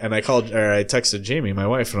away, and I texted Jamie, my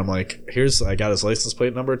wife, and I'm like, I got his license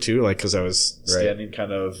plate number too, like, cause I was standing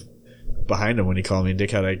kind of behind him when he called me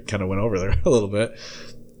dickhead. I kind of went over there a little bit,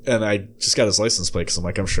 and I just got his license plate cause I'm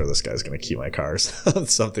like, I'm sure this guy's going to keep my cars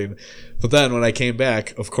something. But then when I came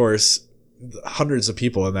back, of course, hundreds of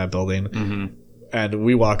people in that building, mm-hmm. and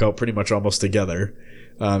we walk out pretty much almost together.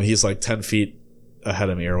 He's like 10 feet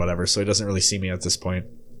ahead of me or whatever, so he doesn't really see me at this point.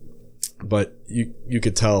 But you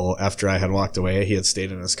could tell after I had walked away, he had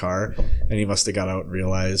stayed in his car, and he must have got out and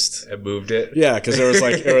realized and moved it. Yeah, because there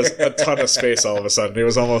was a ton of space all of a sudden. It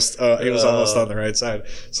was almost almost on the right side.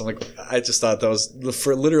 So I'm like, I just thought that was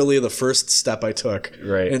literally the first step I took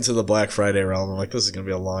into the Black Friday realm. I'm like, this is gonna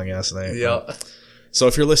be a long ass night. Yeah. So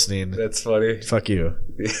if you're listening, that's funny. Fuck you.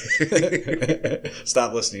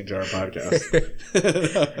 Stop listening to our podcast.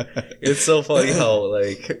 It's so funny how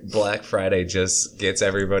like Black Friday just gets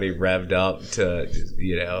everybody revved up to,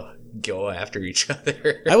 go after each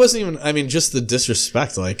other. I wasn't even, just the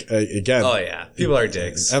disrespect, like, again. Oh yeah. People are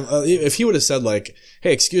dicks. If he would have said like,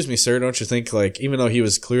 "Hey, excuse me, sir, don't you think," like, even though he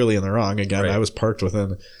was clearly in the wrong, again, I was parked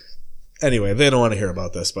within. Anyway, they don't want to hear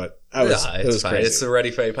about this, but it was fine. Crazy. It's the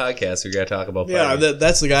Ready Fight podcast. We got to talk about fighting. Yeah,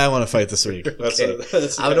 that's the guy I want to fight this week. Okay.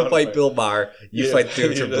 I'm going to fight Bill Maher. You fight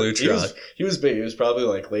Dude from Blue Truck. He was big. He was probably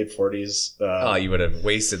like late 40s. You would have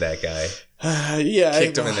wasted that guy. Yeah.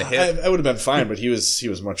 Kicked him in the hip. I would have been fine, but he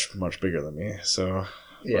was much, much bigger than me. So,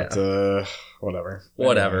 yeah. But, whatever.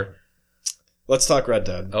 Whatever. Let's talk Red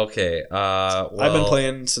Dead. Okay. I've been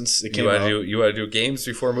playing since it came out. You want to do games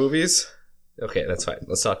before movies? Okay, that's fine.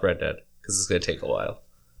 Let's talk Red Dead. Because it's going to take a while.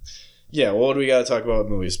 Yeah, well, what do we got to talk about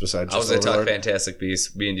with movies besides I was going to talk Fantastic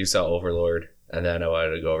Beasts. Me and you saw Overlord. And then I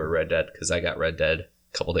wanted to go over Red Dead because I got Red Dead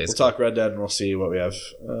a couple days ago. We'll talk Red Dead and we'll see what we have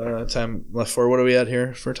time left for. What are we at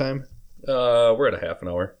here for time? We're at a half an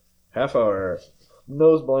hour. Half hour.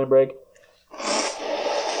 Nose blind break.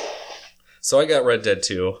 So I got Red Dead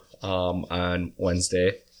 2 on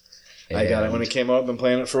Wednesday. I got it when it came out. Been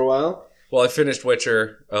playing it for a while. Well, I finished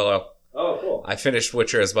Witcher. Oh, cool. I finished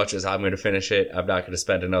Witcher as much as I'm going to finish it. I'm not going to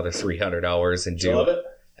spend another 300 hours and do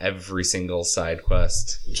every single side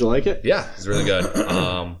quest. Did you like it? Yeah, it's really good.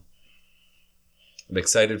 I'm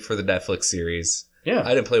excited for the Netflix series. Yeah.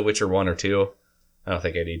 I didn't play Witcher 1 or 2. I don't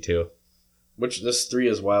think I need to. This 3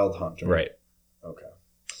 is Wild Hunt, right? Okay.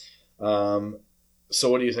 So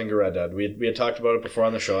what do you think of Red Dead? We had talked about it before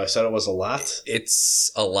on the show. I said it was a lot.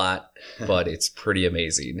 It's a lot, but it's pretty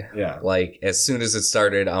amazing. Yeah. Like, as soon as it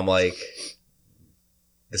started, I'm like,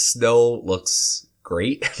 the snow looks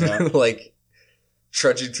great. Yeah. Like,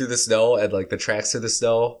 trudging through the snow and, like, the tracks through the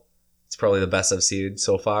snow, it's probably the best I've seen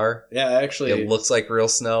so far. Yeah, actually. It looks like real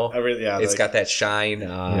snow. It's got that shine,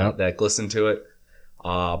 that glisten to it.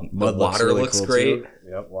 The water looks cool great. Too.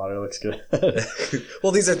 Yep, water looks good.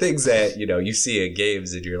 Well, these are things that, you see in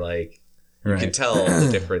games and you're like, you can tell the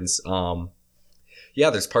difference. Yeah,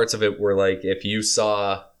 there's parts of it where, like, if you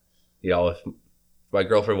saw, if my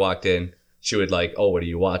girlfriend walked in, she would like, oh, what are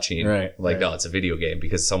you watching? Right. Like, no, it's a video game,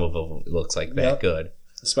 because some of them looks like that good.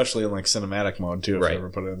 Especially in, like, cinematic mode, too, if you ever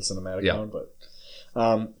put it in cinematic mode.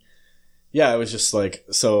 But, yeah, it was just like,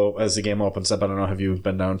 so as the game opens up, I don't know, have you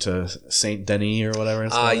been down to Saint Denis or whatever?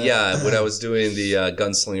 Yeah, when I was doing the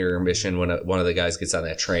gunslinger mission, when one of the guys gets on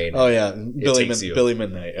that train. Oh, yeah, Billy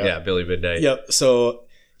Midnight. Yep. Yeah, Billy Midnight. Yep, so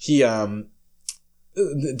he, down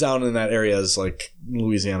in that area is, like,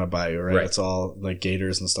 Louisiana Bayou, right? It's all, like,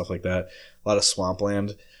 gators and stuff like that. A lot of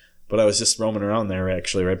swampland. But I was just roaming around there,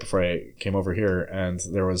 actually, right before I came over here, and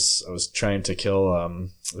I was trying to kill,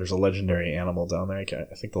 there's a legendary animal down there.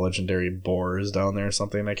 I think the legendary boar is down there or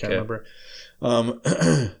something. I can't remember.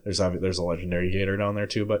 There's a legendary gator down there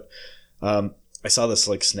too, but I saw this,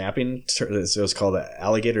 like, snapping, it was called an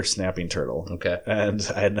alligator snapping turtle. Okay. And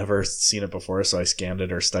I had never seen it before, so I scanned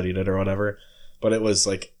it or studied it or whatever. But it was,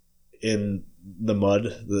 like, in the mud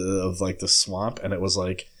of, like, the swamp, and it was,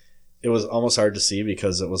 like, it was almost hard to see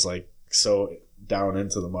because it was, like, so down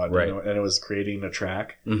into the mud, right? And it was creating a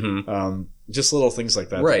track. Mm-hmm. Just little things like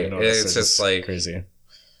that. Right. That it's just like crazy.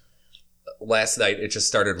 Last night it just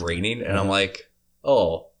started raining, and I'm like,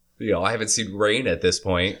 oh, I haven't seen rain at this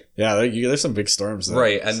point. Yeah, there's some big storms there.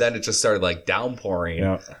 Right, and then it just started, like, downpouring.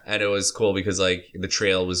 Yeah. And it was cool because, like, the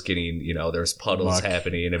trail was getting, there's puddles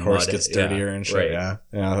happening and horse mud gets dirtier and shit. Right. Yeah.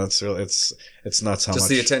 Yeah, that's really it's nuts how just much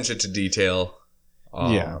the attention to detail.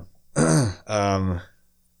 Yeah.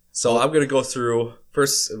 So I'm going to go through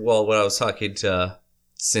first. Well, when I was talking to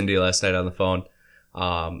Cindy last night on the phone,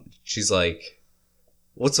 she's like,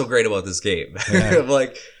 what's so great about this game? Yeah. I'm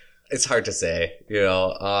like, it's hard to say,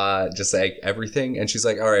 just like everything. And she's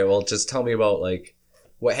like, all right, well, just tell me about, like,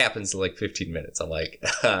 what happens in, like, 15 minutes. I'm like,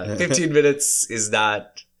 15 minutes is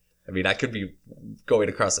not, I could be going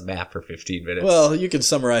across a map for 15 minutes. Well, you could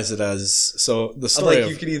summarize it as, so the story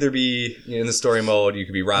you could either be in the story mode, you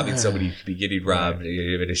could be robbing somebody, you could be getting robbed,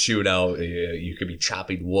 in a shootout, you could be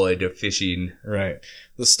chopping wood or fishing. Right.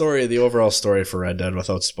 The overall story for Red Dead,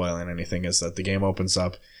 without spoiling anything, is that the game opens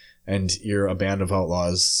up and you're a band of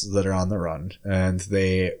outlaws that are on the run, and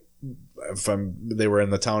they were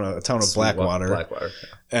in the town of Blackwater.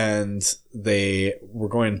 And they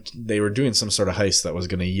were doing some sort of heist that was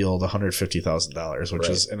going to yield $150,000, which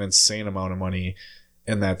is an insane amount of money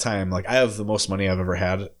in that time. Like, I have the most money I've ever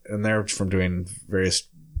had in there from doing various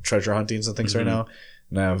treasure huntings and things right now,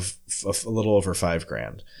 and I have a little over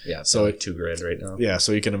 $5,000. Yeah, so like $2,000 right now. Yeah,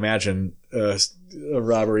 so you can imagine a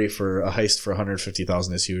robbery for a heist for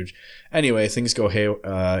 $150,000 is huge. Anyway, things go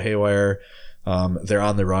haywire. They're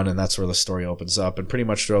on the run, and that's where the story opens up. And pretty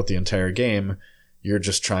much throughout the entire game, you're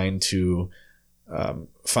just trying to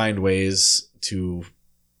find ways to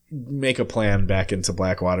make a plan back into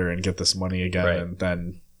Blackwater and get this money again. Right. And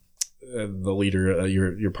then the leader,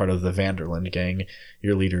 you're part of the Vanderland gang.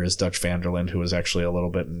 Your leader is Dutch Vanderland, who was actually a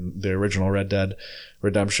little bit in the original Red Dead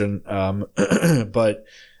Redemption. But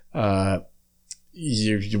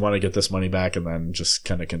you want to get this money back and then just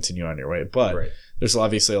kind of continue on your way. But there's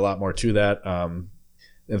obviously a lot more to that.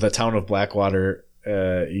 In the town of Blackwater,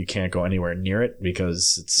 you can't go anywhere near it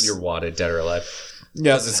because you're wanted, dead or alive.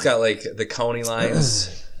 Yeah, because it's got, like, the county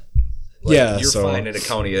lines. Like, you're fine in a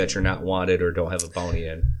county that you're not wanted or don't have a bounty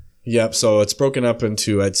in. Yep. So it's broken up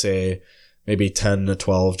into, I'd say, maybe 10 to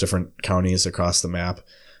 12 different counties across the map.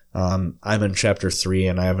 I'm in chapter 3,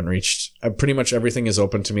 and I haven't reached pretty much everything is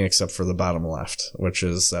open to me except for the bottom left, which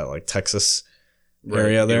is that, like, Texas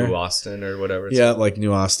area there, New Austin or whatever. Yeah, like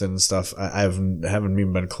New Austin and stuff. I haven't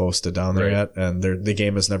even been close to down there yet, and the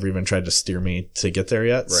game has never even tried to steer me to get there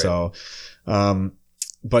yet. So,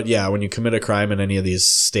 but yeah, when you commit a crime in any of these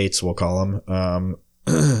states, we'll call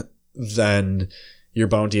them, then your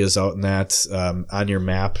bounty is out in that. On your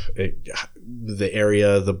map, the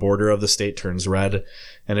area, the border of the state turns red,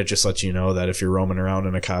 and it just lets you know that if you're roaming around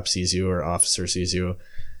and a cop sees you or officer sees you,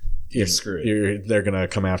 you're screwed. They're going to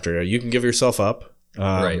come after you. You can give yourself up.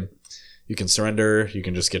 You can surrender. You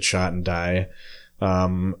can just get shot and die.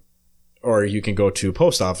 Or you can go to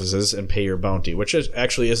post offices and pay your bounty, which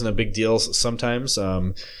actually isn't a big deal sometimes.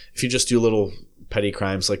 If you just do little petty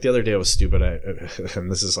crimes. Like the other day, I was stupid.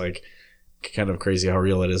 And this is like kind of crazy how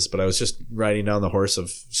real it is, but I was just riding down the horse of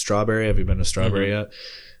Strawberry. Have you been to Strawberry yet?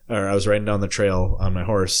 Or I was riding down the trail on my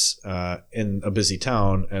horse in a busy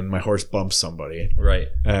town, and my horse bumped somebody. Right.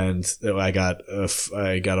 And I got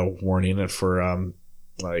a warning for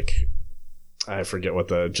like, I forget what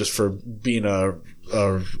just for being a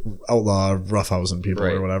outlaw roughhousing people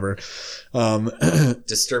or whatever.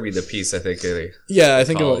 Disturbing the peace, I think. I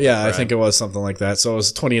think it was something like that. So it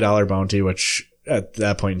was a $20 bounty, which at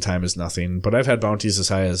that point in time is nothing. But I've had bounties as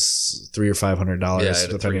high as $300 or $500. Yeah, I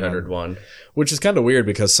had a 300 one. Which is kind of weird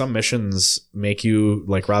because some missions make you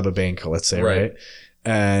like rob a bank, let's say, right?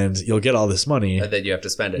 And you'll get all this money, and then you have to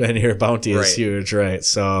spend it. And your bounty is huge, right?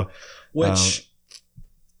 So, which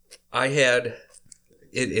I had.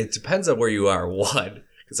 It depends on where you are. One,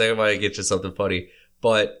 because I might get you something funny,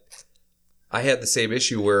 but I had the same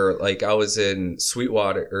issue where like I was in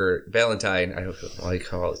Sweetwater or Valentine. I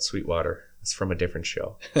call it Sweetwater. It's from a different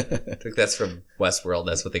show. I think that's from Westworld.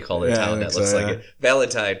 That's what they call their town. That looks like it.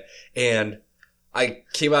 Valentine. And I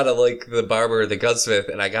came out of like the barber, the gunsmith,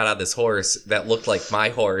 and I got on this horse that looked like my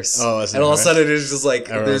horse. And all of a sudden it was just like,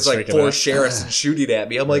 there's like 4 sheriffs shooting at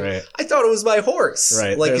me. I'm like, I thought it was my horse.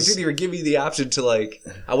 Right. Like it didn't even give me the option to like,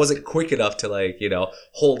 I wasn't quick enough to like,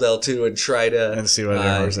 hold L2 and try to. And see what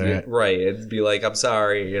your horse is. Right. And be like, I'm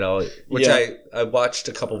sorry, which I watched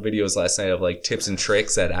a couple videos last night of like tips and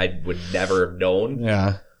tricks that I would never have known.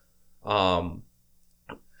 Yeah.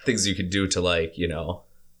 Things you could do to like,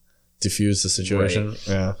 diffuse the situation.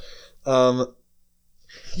 Right.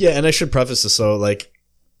 Yeah. And I should preface this though, like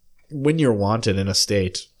when you're wanted in a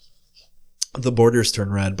state, the borders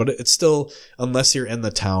turn red, but it's still, unless you're in the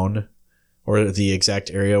town or the exact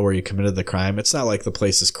area where you committed the crime, it's not like the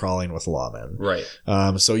place is crawling with lawmen.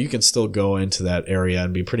 Right. So you can still go into that area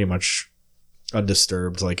and be pretty much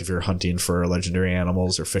undisturbed, like if you're hunting for legendary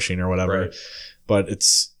animals or fishing or whatever. Right. But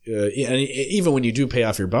it's and even when you do pay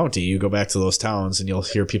off your bounty, you go back to those towns and you'll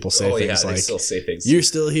hear people say things like, still say things. "You're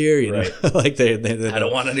still here," know, like they I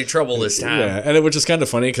don't want any trouble this time. Yeah, and which is kind of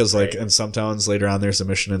funny because like in some towns later on, there's a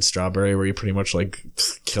mission in Strawberry where you pretty much like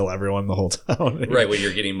kill everyone the whole town. Right, when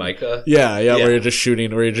you're getting Micah. Yeah, where you're just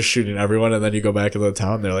shooting everyone, and then you go back to the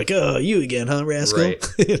town. They're like, "Oh, you again, huh, rascal?"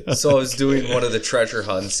 Right. So I was doing one of the treasure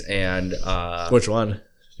hunts, and which one?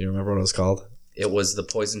 Do you remember what it was called? It was the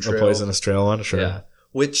Poison Trail. The Poisonous Trail one, sure. Yeah.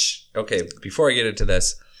 Which, okay, before I get into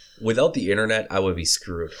this, without the internet, I would be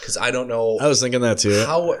screwed. Because I don't know. I was thinking that too.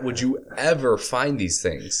 How would you ever find these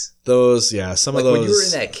things? Some of those. When you were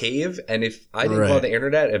in that cave, and if I didn't go on the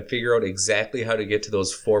internet and figure out exactly how to get to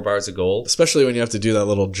those 4 bars of gold. Especially when you have to do that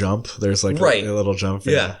little jump. There's like a little jump.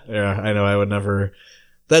 Yeah, I know. I would never.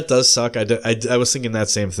 That does suck. I was thinking that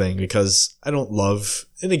same thing because I don't love,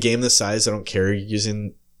 in a game this size, I don't care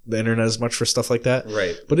using the internet as much for stuff like that.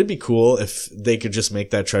 Right. But it'd be cool if they could just make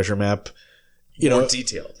that treasure map, more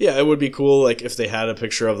detailed. Yeah, it would be cool like if they had a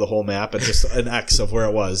picture of the whole map and just an X of where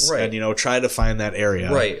it was. Right. And try to find that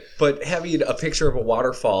area. Right. But having a picture of a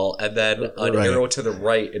waterfall and then an arrow to the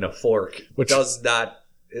right in a fork does not.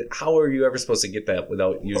 How are you ever supposed to get that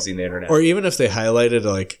without using the internet? Or even if they highlighted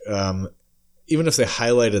even if they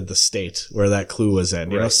highlighted the state where that clue was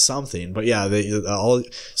in, something. But yeah,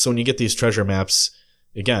 so when you get these treasure maps,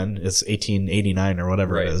 again, it's 1889 or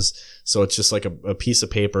whatever it is. So it's just like a piece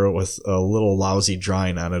of paper with a little lousy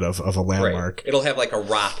drawing on it of a landmark. Right. It'll have like a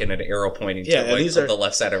rock and an arrow pointing to the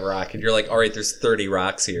left side of a rock. And you're like, all right, there's 30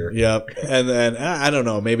 rocks here. Yep. And then, I don't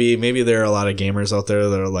know, maybe there are a lot of gamers out there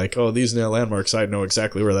that are like, oh, these are landmarks. I know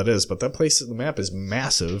exactly where that is. But that place in the map is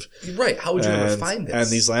massive. Right. How would you ever find this? And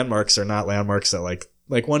these landmarks are not landmarks that like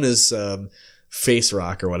one is... Face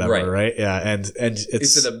Rock or whatever, right? Yeah, and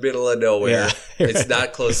it's in the middle of nowhere. Yeah, It's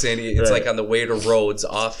not close to any. It's like on the way to Rhodes,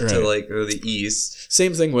 off to like the east.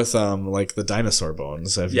 Same thing with like the dinosaur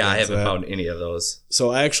bones. I haven't found any of those.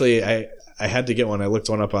 So I actually I had to get one. I looked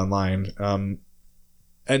one up online,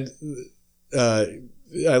 and I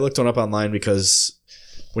looked one up online because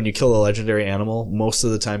when you kill a legendary animal, most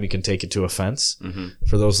of the time you can take it to a fence. Mm-hmm.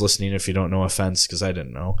 For those listening, if you don't know a fence, because I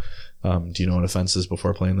didn't know, do you know what a fence is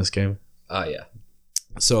before playing this game? Yeah.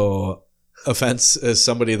 So a fence is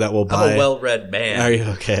somebody that will buy... I'm a well-read man. Are you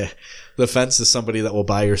okay? The fence is somebody that will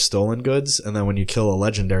buy your stolen goods, and then when you kill a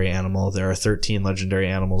legendary animal, there are 13 legendary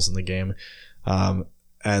animals in the game,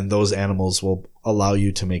 and those animals will allow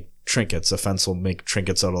you to make trinkets. A fence will make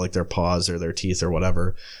trinkets out of like their paws or their teeth or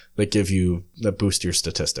whatever that boost your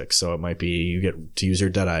statistics. So it might be you get to use your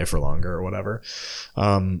Deadeye for longer or whatever.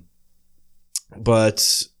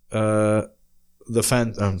 The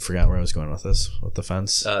fence. I forgot where I was going with this. With the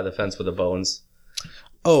fence. The fence with the bones.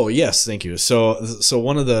 Oh yes, thank you. So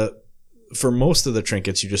one of the for most of the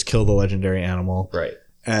trinkets, you just kill the legendary animal. Right.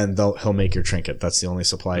 And he'll make your trinket. That's the only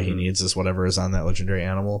supply he needs is whatever is on that legendary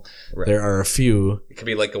animal. Right. There are a few. It could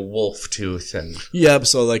be like a wolf tooth and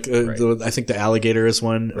So like I think the alligator is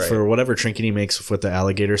one for whatever trinket he makes with the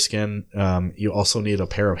alligator skin. You also need a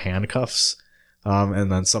pair of handcuffs,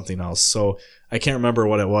 and then something else. So I can't remember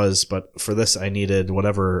what it was, but for this I needed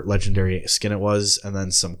whatever legendary skin it was, and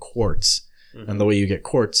then some quartz. And the way you get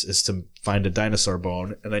quartz is to find a dinosaur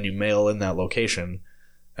bone, and then you mail in that location.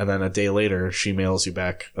 And then a day later, she mails you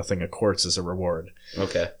back a thing of quartz as a reward.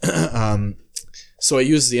 Okay. So I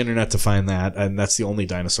used the internet to find that, and that's the only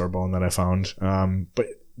dinosaur bone that I found. But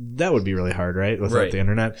that would be really hard, right? Without the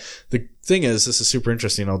internet. The thing is, this is super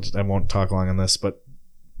interesting. I won't talk long on this, but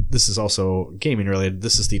this is also gaming related.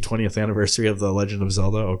 This is the 20th anniversary of The Legend of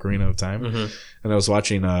Zelda: Ocarina of Time. And I was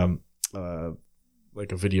watching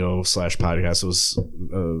like a video / podcast. It was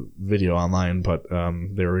a video online, but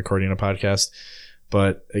they were recording a podcast.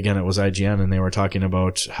 But again, it was IGN, and they were talking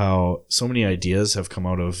about how so many ideas have come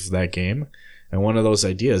out of that game. And one of those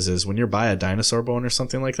ideas is when you buy a dinosaur bone or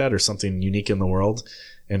something like that, or something unique in the world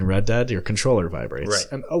in Red Dead, your controller vibrates. Right.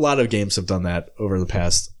 And a lot of games have done that over the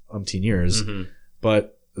past umpteen years.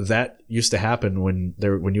 But that used to happen when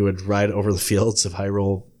you would ride over the fields of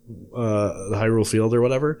Hyrule, the Hyrule Field or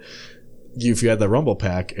whatever. If you had the rumble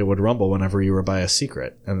pack, it would rumble whenever you were by a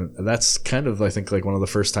secret. And that's kind of, I think, like one of the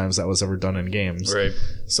first times that was ever done in games. Right.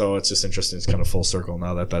 So it's just interesting. It's kind of full circle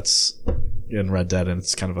now that that's in Red Dead, and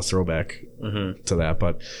it's kind of a throwback to that.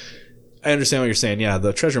 But I understand what you're saying. Yeah,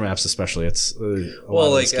 the treasure maps especially. It's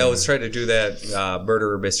well, like I was trying to do that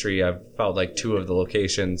murderer mystery. I found like 2 of the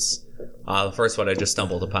locations. The first one I just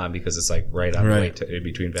stumbled upon because it's like right on the way in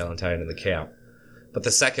between Valentine and the camp. But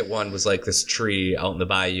the second one was like this tree out in the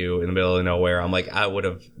bayou in the middle of nowhere. I'm like, I would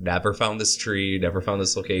have never found this tree, never found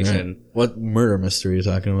this location. Right. What murder mystery are you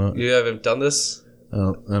talking about? You haven't done this? I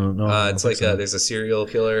don't know. It's like there's a serial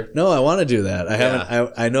killer. No, I want to do that. I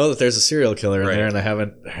haven't. I know that there's a serial killer in there, and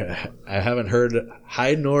I haven't heard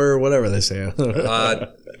hide nor whatever they say.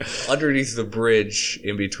 Underneath the bridge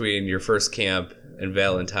in between your first camp and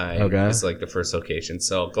Valentine is like the first location.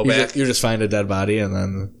 So go back. You just find a dead body and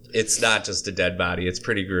then... It's not just a dead body. It's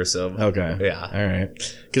pretty gruesome. Okay. Yeah. All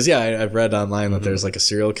right. Because, I've read online that there's like a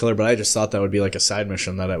serial killer, but I just thought that would be like a side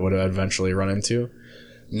mission that I would eventually run into.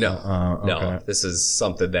 No. Okay. No. This is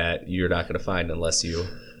something that you're not going to find unless you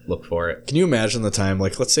look for it. Can you imagine the time?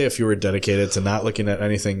 Like, let's say if you were dedicated to not looking at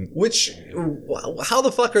anything. How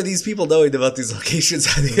the fuck are these people knowing about these locations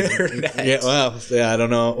on the internet? I don't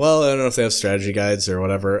know. Well, I don't know if they have strategy guides or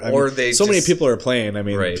whatever. Many people are playing. I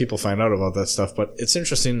mean, people find out about that stuff, but it's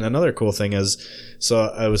interesting. Another cool thing is, so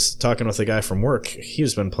I was talking with a guy from work.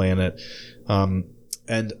 He's been playing it.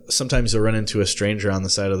 And sometimes you'll run into a stranger on the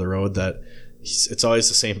side of the road that it's always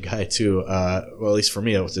the same guy too. Well, at least for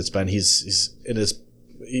me, it's been, he's in his,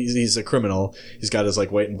 he's a criminal. He's got his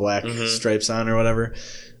like white and black stripes on or whatever.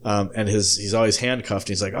 And he's always handcuffed.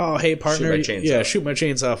 He's like, "Oh, hey partner, shoot my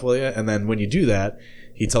chains off, will you?" And then when you do that,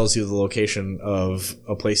 he tells you the location of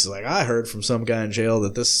a place. He's like, "I heard from some guy in jail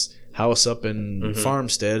that this house up in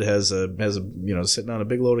Farmstead has a sitting on a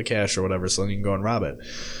big load of cash or whatever, so then you can go and rob it."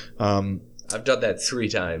 I've done that 3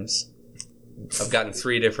 times. I've gotten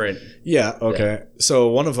 3 different. Yeah. Okay. Yeah. So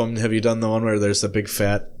one of them, have you done the one where there's the big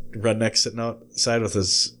fat redneck sitting outside with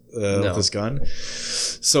his gun?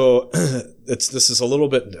 So this is a little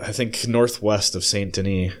bit, I think, northwest of Saint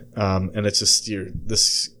Denis, and it's just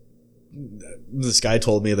this guy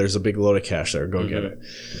told me there's a big load of cash there. Go get it.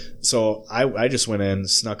 So I just went in,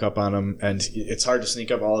 snuck up on him, and it's hard to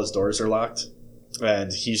sneak up. All his doors are locked,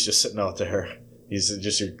 and he's just sitting out there. He's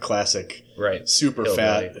just your classic, super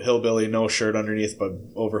fat hillbilly, no shirt underneath, but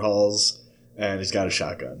overalls, and he's got a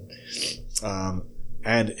shotgun.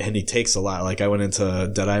 And he takes a lot. Like, I went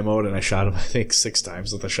into Deadeye mode and I shot him, I think, 6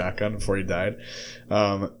 times with a shotgun before he died.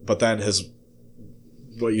 But then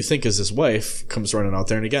what you think is his wife comes running out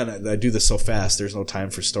there. And again, I do this so fast, there's no time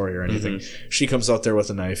for story or anything. She comes out there with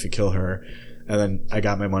a knife, you kill her, and then I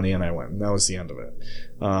got my money and I went. And that was the end of it.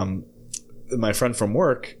 My friend from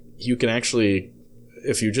work, you can actually,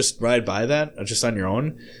 if you just ride by that, just on your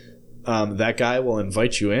own, that guy will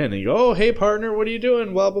invite you in and you go, "Oh, hey partner, what are you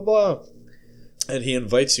doing? Blah, blah, blah." And he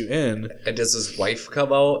invites you in. And does his wife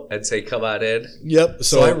come out and say, "Come on in"? Yep.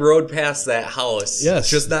 So I rode past that house. Yes.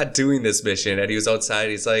 Just not doing this mission. And he was outside.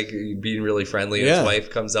 He's like being really friendly. And his wife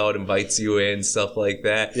comes out, invites you in, stuff like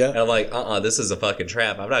that. Yeah. And I'm like, this is a fucking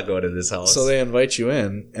trap. I'm not going to this house. So they invite you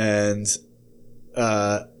in and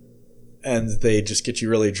they just get you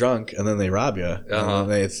really drunk and then they rob you. And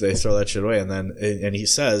they throw that shit away. And he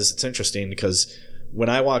says, it's interesting because when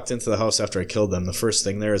I walked into the house after I killed them, the first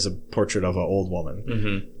thing there is a portrait of an old woman.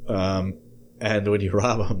 Mm-hmm. And when you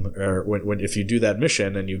rob them, or if you do that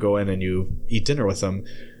mission and you go in and you eat dinner with them,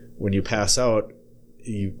 when you pass out,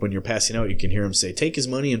 when you're passing out, you can hear them say, "Take his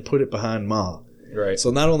money and put it behind Ma." Right.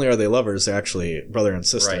 So not only are they lovers, they're actually brother and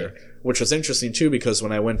sister, Right. which was interesting too, because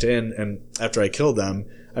when I went in and after I killed them,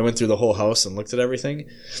 I went through the whole house and looked at everything.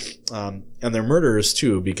 And they're murderers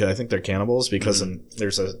too, because I think they're cannibals, because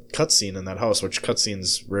there's a cutscene in that house, which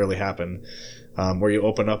cutscenes rarely happen, where you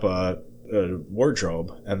open up a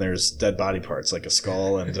wardrobe and there's dead body parts like a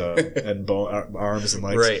skull and and bone, arms and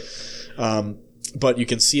legs. Right. But you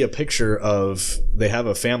can see a picture they have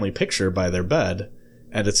a family picture by their bed,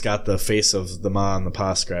 and it's got the face of the ma and the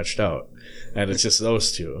pa scratched out, and it's just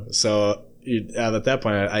those two. So at that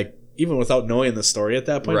point, I even without knowing the story at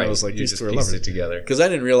that point, Right. I was like, You these just two are pieced lovers. it together. Because I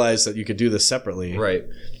didn't realize that you could do this separately. Right.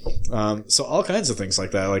 So all kinds of things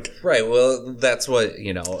like that. Like, Right. Well, that's what,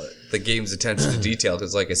 the game's attention to detail.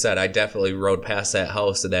 Because like I said, I definitely rode past that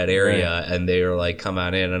house in that area and they were like, come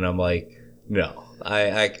on in. And I'm like, no,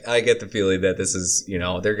 I get the feeling that this is,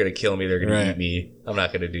 they're going to kill me. They're going to eat me. I'm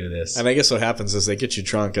not going to do this. and I guess what happens is they get you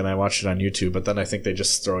drunk, and I watched it on YouTube, but then I think they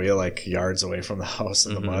just throw you like yards away from the house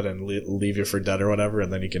in the mud and leave you for dead or whatever.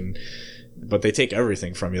 And then you can, but they take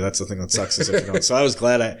everything from you. That's the thing that sucks is if you don't. So I was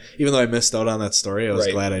glad even though I missed out on that story, I was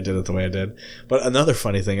glad I did it the way I did. But another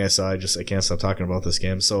funny thing I saw, I can't stop talking about this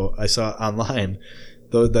game. So I saw online,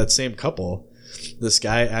 that same couple, this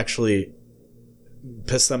guy actually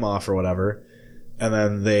pissed them off or whatever, and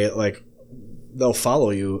then they'll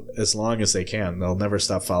follow you as long as they can. They'll never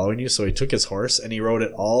stop following you. So he took his horse and he rode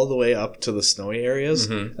it all the way up to the snowy areas,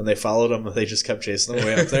 and they followed him. They just kept chasing them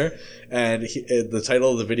way up there. And the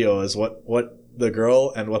title of the video is what the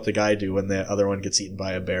girl and what the guy do when the other one gets eaten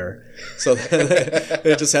by a bear. So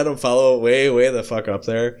they just had him follow way the fuck up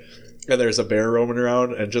there. And there's a bear roaming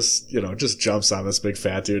around and just jumps on this big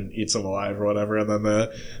fat dude and eats him alive or whatever. And then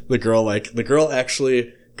the girl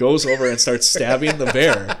actually goes over and starts stabbing the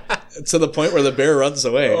bear to the point where the bear runs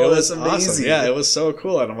away. Oh, it was that's amazing. awesome. Yeah, it was so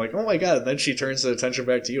cool. And I'm like, oh my God. And then she turns the attention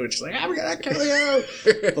back to you and she's like, I'm going to kill you.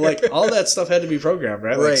 But like all that stuff had to be programmed,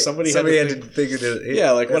 right? Like somebody had to figure it.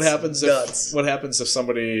 Yeah, like what happens if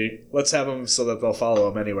somebody, let's have them so that they'll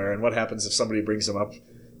follow them anywhere. And what happens if somebody brings them up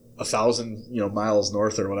 1,000 miles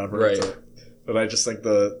north or whatever. Right. But I just think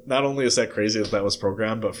not only is that crazy that was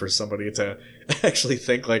programmed, but for somebody to actually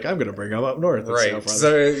think like, I'm going to bring them up north. Right.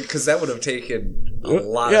 So, because that would have taken a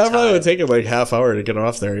lot of time. Yeah, it probably would take like half hour to get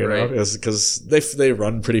off there, you know, because they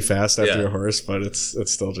run pretty fast after your horse, but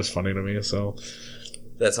it's still just funny to me. So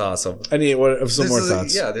that's awesome. Some more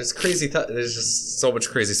thoughts? Yeah, there's crazy. There's just so much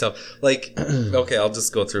crazy stuff. Like, okay, I'll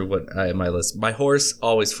just go through what I have my list. My horse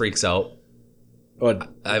always freaks out.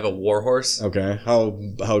 What? I have a war horse. Okay. How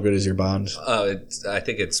good is your bond? I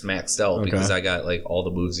think it's maxed out because I got like all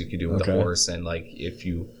the moves you can do with the horse, and like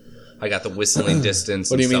I got the whistling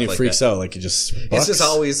distance. What do you mean he like freaks out? Like he just bucks? It's just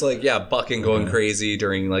always like bucking, going crazy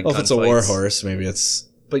during like. Well, if it's a war horse, maybe it's.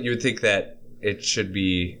 But you would think that it should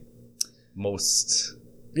be most.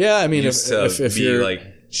 Yeah, I mean, if you're like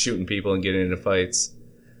shooting people and getting into fights.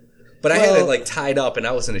 But I had it like tied up, and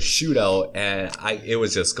I was in a shootout, and it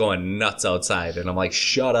was just going nuts outside, and I'm like,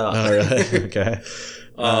 shut up. Oh, really? Okay.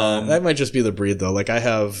 That might just be the breed, though. Like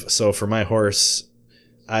for my horse,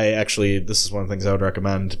 this is one of the things I would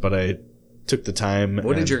recommend, but I took the time.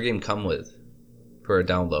 What did your game come with for a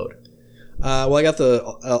download? Well, I got the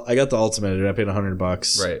ultimate. I paid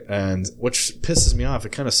 $100, right? And which pisses me off.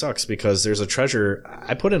 It kind of sucks because there's a treasure.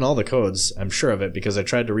 I put in all the codes. I'm sure of it because I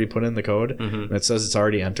tried to re-put in the code, and it says it's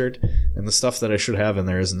already entered. And the stuff that I should have in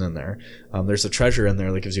there isn't in there. There's a treasure in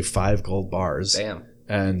there that gives you 5 gold bars. Damn.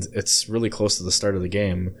 And it's really close to the start of the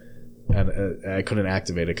game, and I couldn't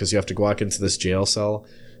activate it because you have to walk into this jail cell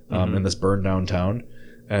in this burned down town.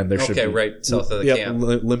 And there should be right south of the camp.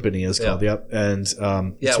 Limpany is called. Yep, and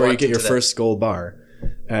it's where you get your first gold bar.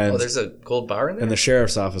 And there's a gold bar in there. In the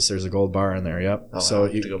sheriff's office, there's a gold bar in there. Yep. Oh, so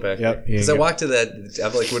you have to go back. Yep. Because I walked to that.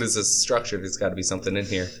 I'm like, what is this structure? There's got to be something in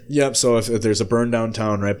here. Yep. So if there's a burned down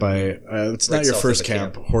town right by, it's not your first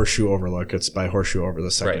camp, Horseshoe Overlook. It's by Horseshoe Over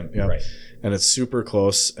the second. Right. Yep. Right. And it's super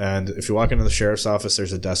close. And if you walk into the sheriff's office,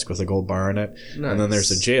 there's a desk with a gold bar in it. Nice. And then there's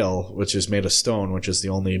a jail, which is made of stone, which is the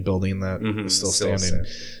only building that is still standing.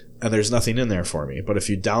 And there's nothing in there for me. But if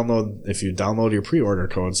you download your pre-order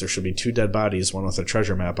codes, there should be 2 dead bodies, one with a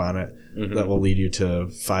treasure map on it, that will lead you to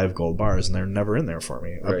 5 gold bars, and they're never in there for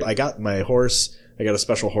me. Right. I got my horse, I got a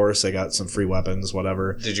special horse. I got some free weapons,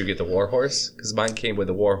 whatever. Did you get the war horse? Because mine came with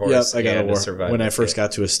a war horse. Yep, I got and a war survival when I first kit.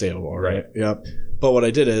 got to a stable. Right. Yep. But what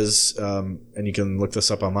I did is, and you can look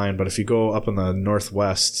this up online, but if you go up in the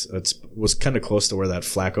northwest, it was kind of close to where that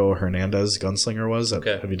Flaco Hernandez gunslinger was.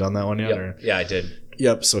 Okay. Have you done that one yet? Yep. Or? Yeah, I did.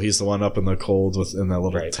 Yep. So he's the one up in the cold in that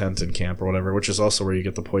little Right. tent in camp or whatever, which is also where you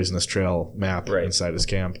get the Poisonous Trail map Right. inside his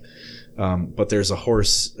camp. But there's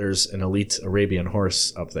an elite Arabian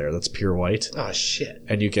horse up there that's pure white. Oh shit!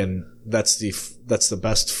 And that's the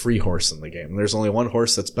best free horse in the game. There's only one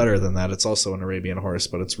horse that's better than that. It's also an Arabian horse,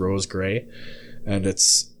 but it's rose gray, and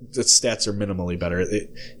its stats are minimally better.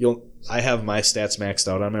 I have my stats maxed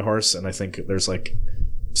out on my horse, and I think there's like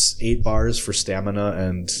 8 bars for stamina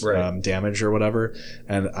and Right. damage or whatever,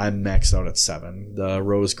 and I'm maxed out at 7. The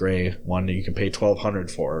rose gray one you can pay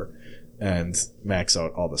 $1,200 for and max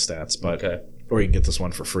out all the stats, but Okay. or you can get this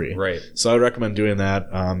one for free. Right. So I recommend doing that.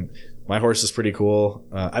 My horse is pretty cool.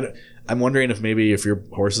 I'm wondering if your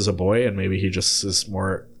horse is a boy and maybe he just is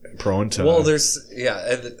more prone to. Well,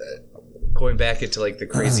 going back into like the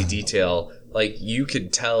crazy detail, like you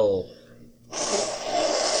could tell,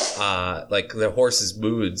 like the horse's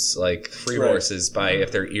moods, like free Right. horses, by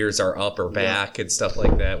if their ears are up or back and stuff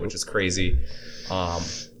like that, which is crazy.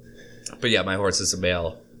 But yeah, my horse is a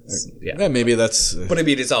male. Yeah. Maybe that's. But I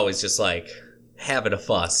mean, it's always just like having a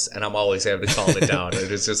fuss, and I'm always having to calm it down.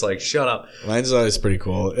 And it's just like, shut up. Mine's always pretty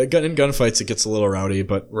cool. In gunfights, it gets a little rowdy,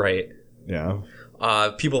 but Right. yeah.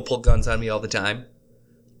 People pull guns on me all the time.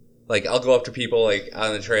 Like, I'll go up to people like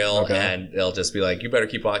on the trail, Okay. and they'll just be like, "You better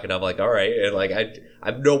keep walking." I'm like, "All right," and like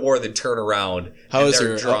I'm no more than turn around. How and is they're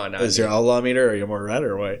your drawn on is your me. outlaw meter? Are you more red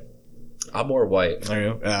or white? I'm more white. Are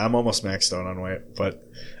you? Yeah, I'm almost maxed out on white, but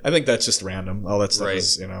I think that's just random. All that stuff Right.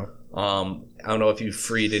 is, I don't know if you've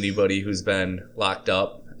freed anybody who's been locked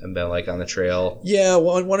up and been like on the trail. Yeah,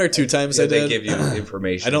 one or two times Yeah, I did. they give you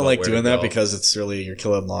information. I don't about like where to doing that go. because it's really you're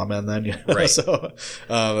killing lawmen then. Right. So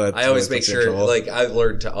I always make puts you in sure, trouble. like, I've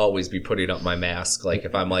learned to always be putting up my mask. Like,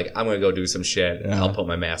 if I'm like, I'm going to go do some shit, Yeah. I'll put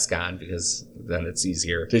my mask on because then it's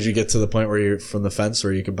easier. Did you get to the point where you're from the fence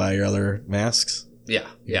where you could buy your other masks? Yeah.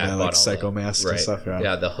 Yeah. Yeah, I like bought all psycho the- masks and right. stuff, yeah.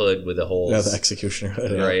 Yeah. The hood with the holes. Yeah, the executioner.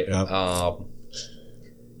 Yeah, Right. Yeah.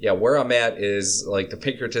 Yeah. Where I'm at is like the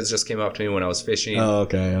Pinkertons just came up to me when I was fishing. Oh,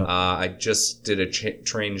 okay. Yeah. I just did a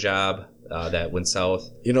train job that went south.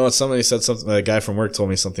 You know what? Somebody said something. A guy from work told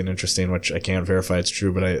me something interesting, which I can't verify it's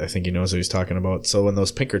true, but I think he knows what he's talking about. So when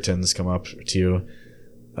those Pinkertons come up to you,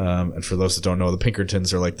 and for those that don't know, the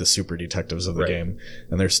Pinkertons are like the super detectives of the Right. game,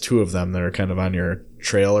 and there's 2 of them that are kind of on your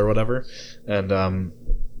trail or whatever, and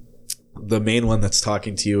the main one that's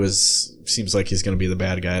talking to you seems like he's going to be the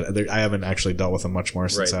bad guy. I haven't actually dealt with him much more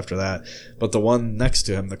since Right. after that, but the one next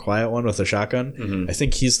to him, the quiet one with the shotgun, Mhm. I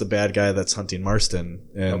think he's the bad guy that's hunting Marston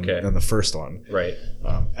in the first one. Right.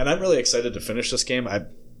 And I'm really excited to finish this game.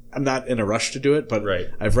 I'm not in a rush to do it, but Right.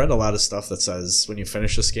 I've read a lot of stuff that says when you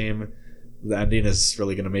finish this game, the ending is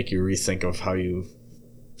really going to make you rethink of how you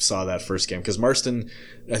saw that first game. Because Marston,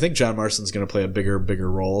 I think John Marston's going to play a bigger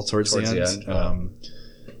role towards the end. yeah.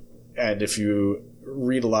 And if you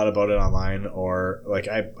read a lot about it online, or like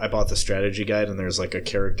I bought the strategy guide, and there's like a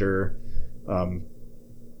character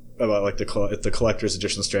about like the collector's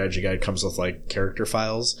edition strategy guide comes with like character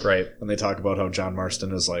files. Right. And they talk about how John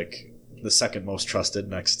Marston is like the second most trusted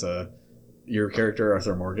next to your character,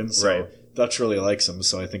 Arthur Morgan. So Right. Dutch really likes him.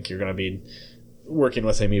 So I think you're going to be working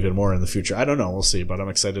with him even more in the future. I don't know. We'll see. But I'm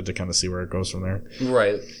excited to kind of see where it goes from there.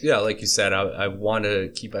 Right. Yeah. Like you said, I want to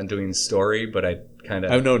keep on doing story, but I kind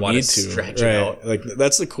of I have no want need to to. stretch it Right. out. Like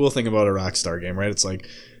that's the cool thing about a Rockstar game, right? It's like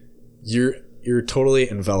you're totally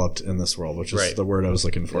enveloped in this world, which is Right. the word I was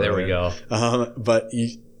looking for. There we earlier. go. But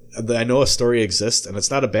I know a story exists, and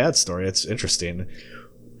it's not a bad story. It's interesting,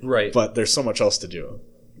 Right. but there's so much else to do.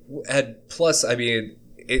 And plus, I mean,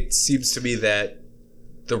 it seems to me that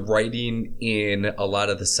the writing in a lot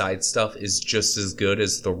of the side stuff is just as good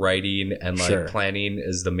as the writing and like Sure. planning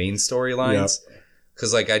as the main storylines.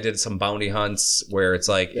 Because like I did some bounty hunts where it's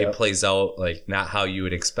like Yep. it plays out like not how you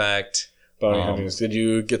would expect. Bounty hunters. Did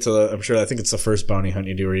you get to I think it's the first bounty hunt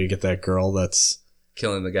you do where you get that girl that's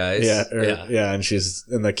Killing the guys. yeah, and she's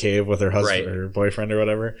in the cave with her husband Right. or boyfriend or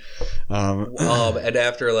whatever. And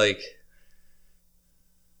after like,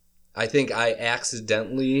 I think I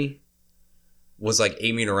accidentally was like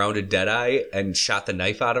aiming around a Deadeye and shot the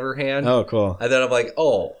knife out of her hand. Oh, cool. And then I'm like,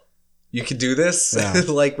 oh, you can do this? Yeah.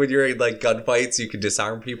 Like when you're in like gunfights, you can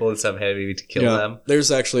disarm people instead of having to kill Yeah, them.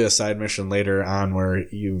 There's actually a side mission later on where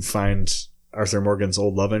you find Arthur Morgan's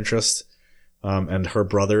old love interest, And her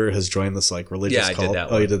brother has joined this like religious Yeah, I did cult. that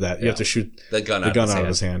Oh, you one. did that. You Yeah. have to shoot The gun out of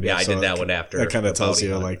his hand. Yeah, I so did that one after. That kind of the tells bounty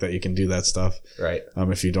you hunt. like that you can do that stuff. Right.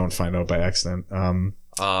 If you don't find out by accident.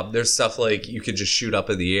 There's stuff like you could just shoot up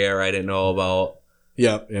in the air. I didn't know about.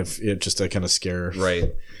 Yeah, if it just to kind of scare.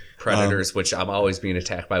 Right. Predators, which I'm always being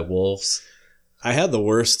attacked by wolves. I had the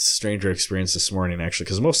worst stranger experience this morning actually,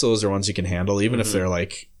 because most of those are ones you can handle, even if they're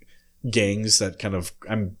like gangs that kind of.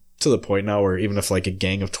 I'm to the point now where even if like a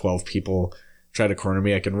gang of 12 people try to corner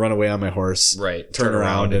me, I can run away on my horse, Right. turn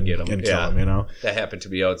around and get them. and kill them. You know. That happened to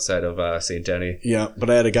be outside of St. Denis. Yeah, but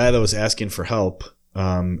I had a guy that was asking for help,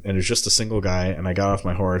 and it was just a single guy, and I got off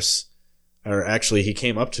my horse. Or actually, he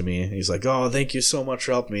came up to me. He's like, "Oh, thank you so much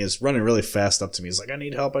for helping me." He's running really fast up to me. He's like, "I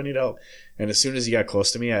need help, I need help." And as soon as he got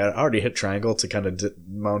close to me, I had already hit triangle to kind of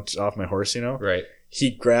mount off my horse, you know? Right. He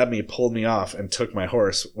grabbed me, pulled me off, and took my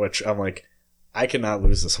horse, which I'm like, I cannot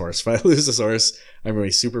lose this horse. If I lose this horse, I'm going to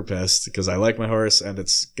be super pissed because I like my horse, and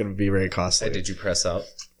it's going to be very costly. Did you press out?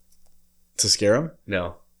 To scare him?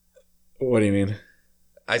 No. What do you mean?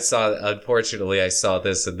 Unfortunately, I saw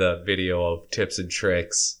this in the video of tips and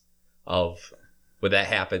tricks of when that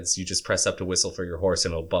happens, you just press up to whistle for your horse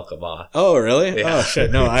and it'll buck him off. Oh, really? Yeah. Oh,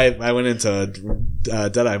 shit. No, I went into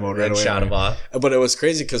Deadeye mode right And away. shot him off. But it was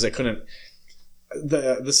crazy because I couldn't.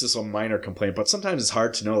 This is a minor complaint, but sometimes it's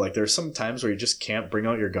hard to know. Like, there's some times where you just can't bring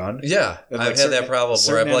out your gun. Yeah, And, I've like, had that certain- problem where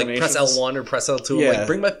certain I'm like, press animations- L1 or press L2. Yeah. I'm like,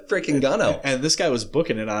 bring my freaking gun out. And this guy was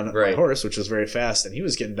booking it on my Right. horse, which was very fast, and he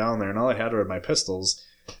was getting down there, and all I had were my pistols.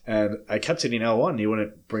 And I kept hitting L1, and he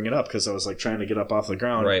wouldn't bring it up because I was like trying to get up off the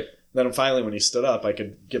ground. Right. Then finally, when he stood up, I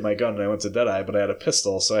could get my gun, and I went to Deadeye, but I had a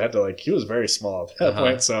pistol, so I had to like. He was very small at that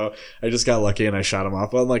point, so I just got lucky and I shot him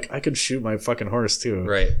off. But I'm like, I could shoot my fucking horse too.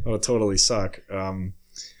 Right. That would totally suck.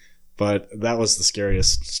 But that was the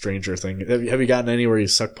scariest stranger thing. Have you gotten any where you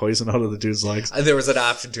suck poison out of the dude's legs? There was an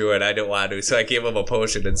option to it. I didn't want to, so I gave him a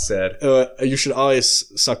potion instead. You should always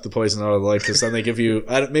suck the poison out of the leg because then they give you.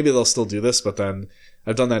 Maybe they'll still do this, but then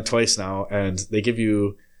I've done that twice now, and they give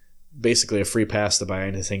you basically a free pass to buy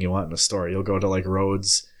anything you want in a store. You'll go to like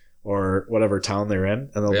Rhodes or whatever town they're in,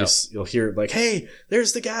 and they'll you'll hear like, "Hey,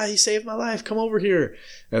 there's the guy. He saved my life. Come over here."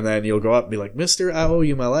 And then you'll go up and be like, "Mister, I owe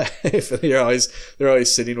you my life." And they're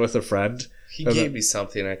always sitting with a friend. He gave me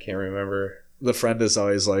something I can't remember. The friend is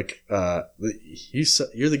always like,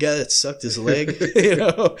 "You're the guy that sucked his leg," you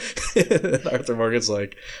know. And Arthur Morgan's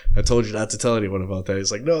like, "I told you not to tell anyone about that."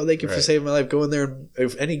 He's like, "No, thank you for saving my life. Go in there, and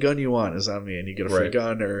if any gun you want is on me, and you get a free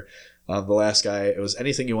gun." Or the last guy, it was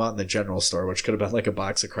anything you want in the general store, which could have been like a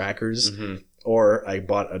box of crackers, or I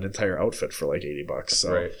bought an entire outfit for like $80.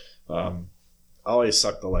 So, always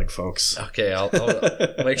suck the leg, folks. Okay, I'll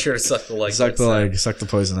make sure to suck the leg. Suck the leg. Suck the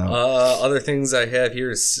poison out. Other things I have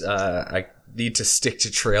here is I need to stick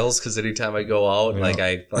to trails because anytime I go out, like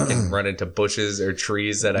I fucking run into bushes or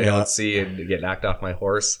trees that I don't see and get knocked off my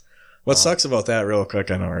horse. What sucks about that, real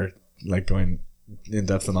quick, I know we're like going in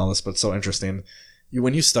depth and all this, but it's so interesting.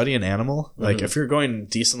 When you study an animal, like if you're going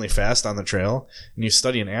decently fast on the trail and you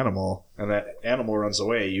study an animal and that animal runs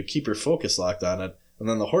away, you keep your focus locked on it, and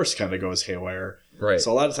then the horse kind of goes haywire. Right.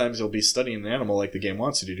 So a lot of times you'll be studying an animal like the game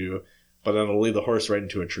wants you to do, but then it'll lead the horse right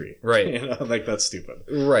into a tree. Right. You know, like that's stupid.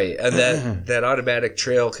 Right. And that automatic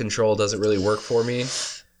trail control doesn't really work for me.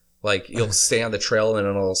 Like you'll stay on the trail and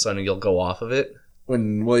then all of a sudden you'll go off of it.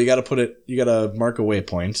 You gotta mark a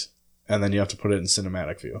waypoint and then you have to put it in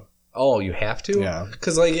cinematic view. Oh, you have to? Yeah.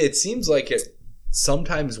 Because like it seems like it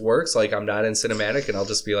sometimes works. Like I'm not in cinematic and I'll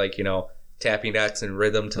just be like, tapping X and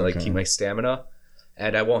rhythm to like keep my stamina.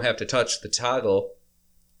 And I won't have to touch the toggle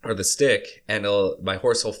or the stick, and my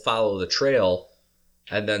horse will follow the trail,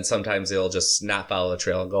 and then sometimes it'll just not follow the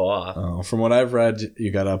trail and go off. Oh, from what I've read, you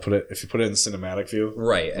gotta put it if you put it in cinematic view,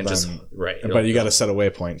 right? And but you gotta set a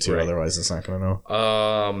waypoint too, otherwise it's not gonna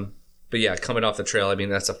know. But yeah, coming off the trail, I mean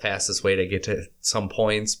that's the fastest way to get to some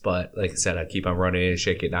points. But like I said, I keep on running and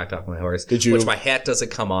shit, get knocked off my horse. Which my hat doesn't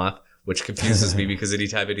come off. Which confuses me because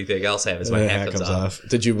anytime anything else happens, my hat comes off.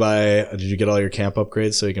 Did you get all your camp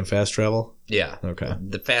upgrades so you can fast travel? Yeah. Okay.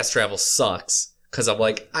 The fast travel sucks because I'm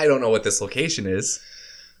like, I don't know what this location is.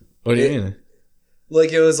 What do you mean?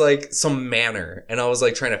 Like it was like some manor, and I was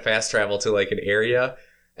like trying to fast travel to like an area,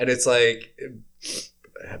 and it's like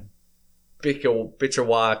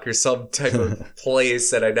Bitchawak or some type of place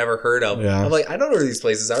that I never heard of. Yeah. I'm like, I don't know where these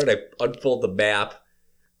places are, and I unfold the map.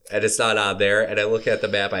 And it's not on there. And I look at the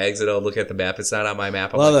map. I exit out, look at the map. It's not on my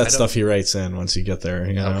map. A lot of that stuff he writes in once you get there.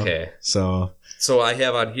 You know? Okay. So I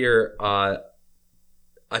have on here, I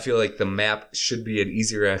I feel like the map should be an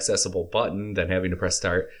easier accessible button than having to press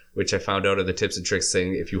start, which I found out of the tips and tricks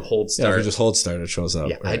saying if you hold start. Yeah, if you just hold start, it shows up.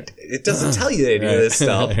 Yeah, right. it doesn't tell you any of this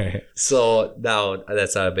stuff. Right. So now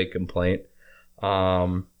that's not a big complaint.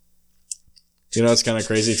 You know what's kind of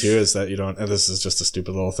crazy too is that you don't, and this is just a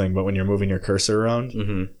stupid little thing, but when you're moving your cursor around,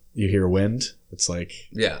 you hear wind. It's like,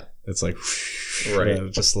 right. Yeah,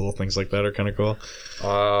 just little things like that are kind of cool.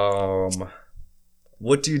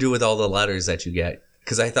 What do you do with all the letters that you get?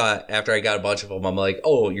 Because I thought after I got a bunch of them, I'm like,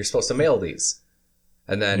 oh, you're supposed to mail these.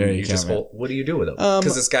 And then you just hold, what do you do with them?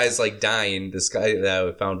 Because this guy's like dying. This guy that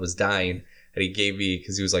I found was dying. And he gave me,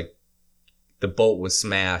 because he was like, the boat was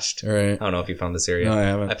smashed. Right. I don't know if you found this area. No, I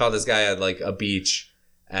haven't. I found this guy at like a beach.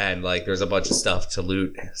 And like there's a bunch of stuff to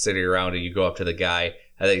loot sitting around. And you go up to the guy.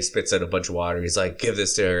 And then he spits out a bunch of water. He's like, give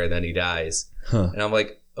this to her. And then he dies. And I'm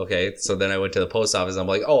like, okay. So then I went to the post office. I'm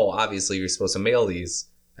like, oh, obviously you're supposed to mail these.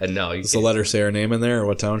 And no, you Does can't. the letter say her name in there or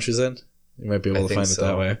what town she's in? You might be able to find it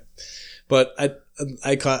that way. But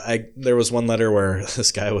there was one letter where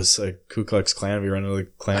this guy was a Ku Klux Klan. Have you run into the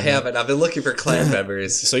Klan? I haven't. I've been looking for Klan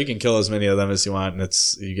members. So you can kill as many of them as you want, and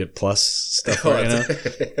you get plus stuff for it,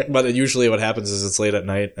 you know? But usually what happens is it's late at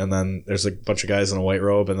night, and then there's a bunch of guys in a white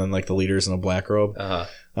robe, and then like the leaders in a black robe.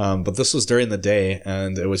 But this was during the day,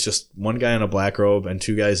 and it was just one guy in a black robe and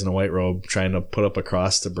two guys in a white robe trying to put up a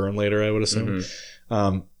cross to burn later, I would assume.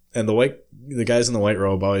 And the guys in the white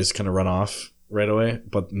robe always kind of run off right away,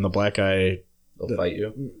 but the black guy, they'll fight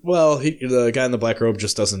you. Well, the guy in the black robe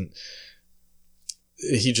just doesn't.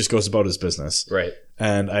 He just goes about his business, right?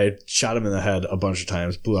 And I shot him in the head a bunch of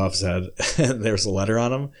times, blew off his head, and there was a letter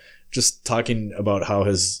on him, just talking about how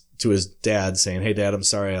to his dad, saying, "Hey, Dad, I'm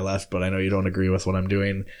sorry I left, but I know you don't agree with what I'm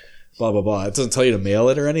doing." Blah blah blah. It doesn't tell you to mail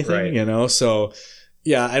it or anything, right. You know, so.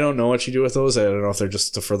 Yeah, I don't know what you do with those. I don't know if they're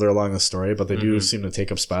just to further along the story, but they do seem to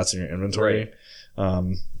take up spots in your inventory.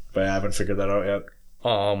 Right. But I haven't figured that out yet.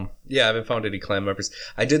 Yeah, I haven't found any Klan members.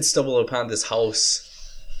 I did stumble upon this house,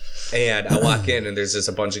 and I walk in, and there's just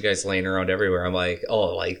a bunch of guys laying around everywhere. I'm like,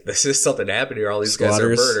 oh, like this is something happened here. All these guys are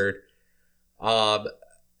murdered. And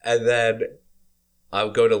then I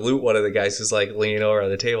would go to loot one of the guys who's like leaning over on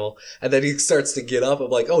the table, and then he starts to get up. I'm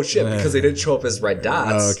like, oh shit, because they didn't show up as red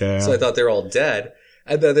dots. So I thought they were all dead.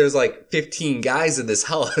 And then there's like 15 guys in this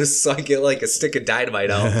house, so I get like a stick of dynamite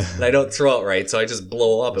out, and I don't throw it right, so I just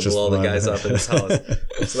blow up and blow all the guys up in this house.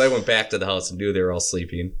 So I went back to the house and knew they were all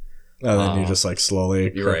sleeping. And then you just like slowly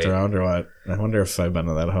crept around or what? I wonder if I've been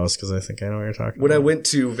to that house because I think I know what you're talking about. When I went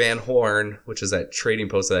to Van Horn, which is that trading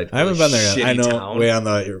post that I haven't been there yet. I know, town, way on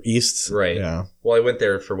the east. Right. Yeah. Well, I went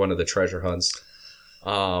there for one of the treasure hunts.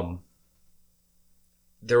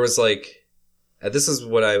 There was like... this is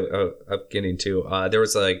what I'm getting to. There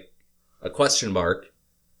was like a question mark.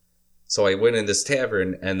 So I went in this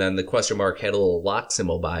tavern, and then the question mark had a little lock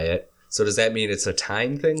symbol by it. So does that mean it's a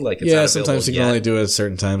time thing? Like it's not sometimes you can only do it at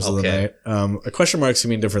certain times of the night. A question marks can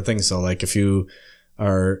mean different things. So like if you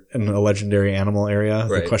are in a legendary animal area,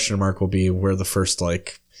 the question mark will be where the first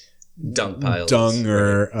like dung piles,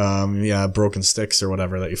 or broken sticks or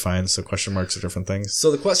whatever that you find. So question marks are different things.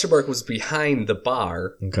 So the question mark was behind the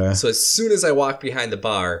bar. Okay. So as soon as I walked behind the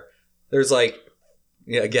bar, there's like,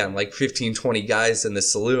 again, like 15, 20 guys in the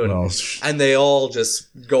saloon, and they all just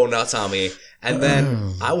go nuts on me. And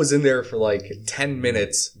then I was in there for like 10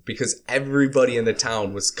 minutes because everybody in the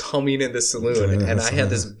town was coming in the saloon, and I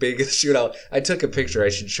had this big shootout. I took a picture I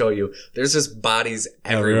should show you. There's just bodies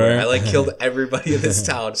everywhere. I like killed everybody in this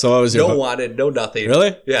town. So what was your wanted, no nothing.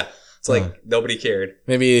 Really? Yeah. It's like nobody cared.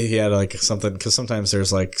 Maybe he had like something, because sometimes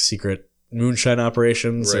there's like secret moonshine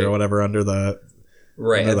operations or whatever under the...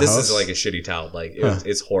 Right, and this is like a shitty town. Like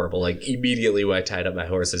it's horrible. Like immediately when I tied up my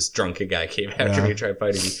horse, this drunken guy came after me and tried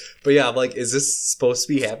fighting me. But yeah, I'm like, is this supposed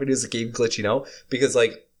to be happening? Is the game glitching out? Because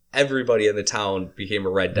like everybody in the town became a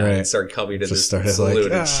red dot and started coming to this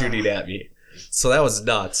saloon and shooting at me. So that was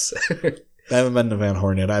nuts. I haven't been to Van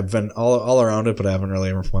Horn yet. I've been all around it, but I haven't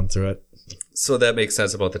really went through it. So that makes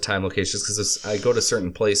sense about the time locations, because I go to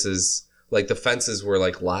certain places. Like the fences were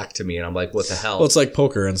like locked to me, and I'm like, "What the hell?" Well, it's like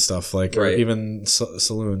poker and stuff. Like or even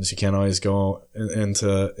saloons, you can't always go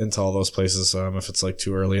into all those places if it's like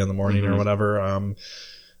too early in the morning or whatever.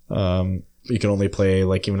 You can only play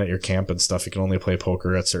like even at your camp and stuff. You can only play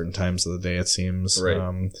poker at certain times of the day. It seems.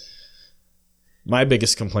 Right. My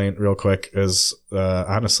biggest complaint, real quick, is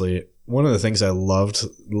honestly one of the things I loved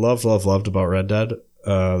about Red Dead.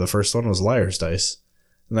 The first one was Liar's Dice.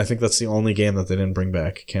 And I think that's the only game that they didn't bring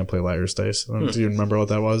back. Can't play Liar's Dice. Do you remember what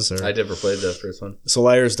that was? Or? I never played the first one. So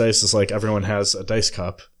Liar's Dice is like everyone has a dice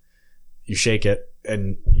cup. You shake it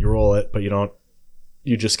and you roll it, but you don't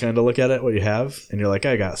you just kind of look at it, what you have, and you're like,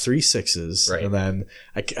 I got 3 6s. Right. And then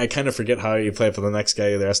I kind of forget how you play it for the next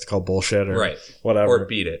guy either has to call bullshit or Right. whatever. Or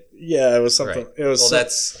beat it. Yeah, it was something. Right. It was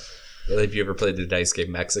that's... Have you ever played the dice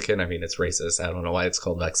game Mexican? I mean, it's racist. I don't know why it's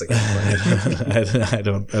called Mexican. I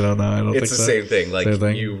don't know. I don't think It's the so. same thing. Like, Same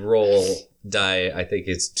thing. you roll die, I think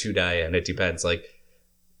it's 2 die, and it depends. Like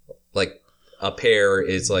a pair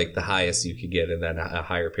is like the highest you could get, and then a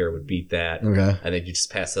higher pair would beat that. Okay. And then you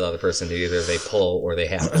just pass to the other person to either they pull or they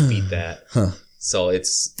have to beat that. Huh. So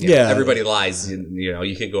it's, Yeah. everybody lies. You know,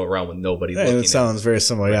 you can go around with nobody Yeah, looking it sounds very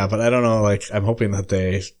similar, Right. yeah. But I don't know. Like, I'm hoping that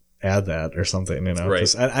they add that or something, you know. Right.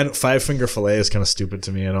 'Cause I don't, 5-finger fillet is kind of stupid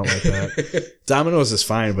to me. I don't like that. at. Dominoes is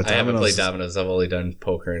fine, but I haven't played Dominoes, dominoes. I've only done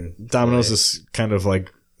poker and Dominoes play. is kind of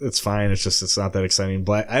like, it's fine. It's just, it's not that exciting.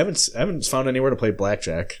 I haven't found anywhere to play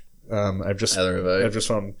blackjack. I've just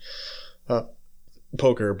found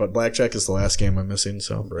poker, but blackjack is the last game I'm missing.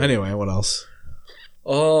 So Right. anyway, what else?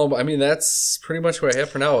 I mean, that's pretty much what I have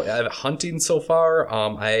for now. Hunting so far,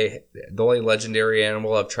 the only legendary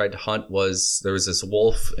animal I've tried to hunt was there was this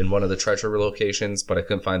wolf in one of the treasure locations, but I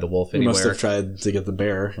couldn't find the wolf You anywhere. must have tried to get the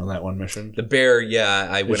bear on that one mission. The bear, yeah,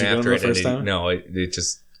 I went you go in after the it, and first time? no, it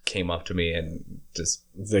just came up to me and just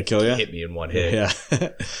Did they kill you? hit me in one hit.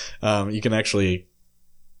 Yeah. You can actually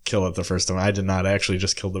kill it the first time. I did not. I actually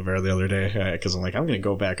just killed the bear the other day because I'm like, I'm going to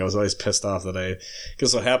go back. I was always pissed off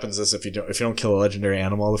because what happens is if you don't kill a legendary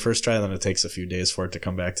animal the first try, then it takes a few days for it to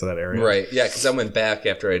come back to that area. Right, yeah, because I went back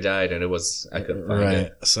after I died, and I couldn't find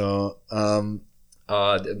it. So,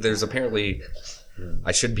 There's apparently,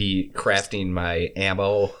 I should be crafting my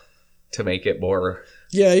ammo to make it more.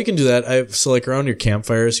 yeah, you can do that. So like around your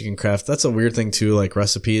campfires, you can craft. That's a weird thing too. Like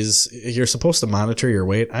recipes, you're supposed to monitor your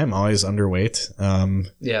weight. I'm always underweight.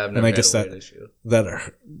 Yeah, I've and never I had guess a weight issue. that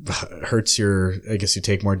hurts I guess you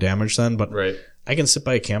take more damage then. But Right, I can sit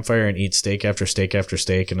by a campfire and eat steak after steak after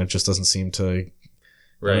steak, and it just doesn't seem to.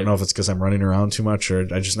 right. I don't know if it's because I'm running around too much, or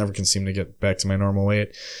I just never can seem to get back to my normal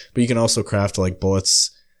weight. But you can also craft like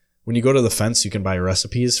bullets. When you go to the fence, you can buy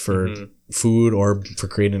recipes for food or for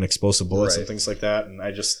creating explosive bullets and Right. things like that. And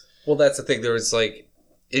I just Well, that's the thing. There was like,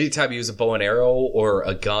 anytime you use a bow and arrow or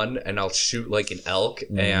a gun, and I'll shoot like an elk,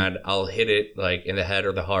 and I'll hit it like in the head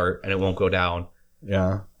or the heart, and it won't go down.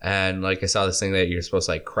 yeah. And like I saw this thing that you're supposed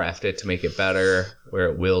to like craft it to make it better,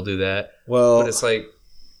 where it will do that. Well, But it's like,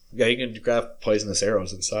 yeah, you can craft poisonous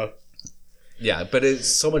arrows and stuff. yeah, but it's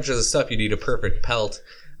so much of the stuff you need a perfect pelt.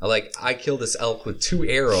 I killed this elk with 2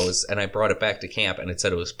 arrows, and I brought it back to camp, and it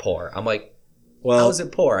said it was poor. I'm like, Well, how is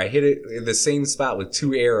it poor? I hit it in the same spot with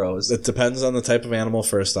 2 arrows. it depends on the type of animal.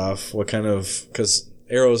 First off, what kind of because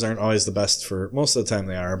arrows aren't always the best for most of the time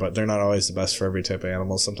they are, but they're not always the best for every type of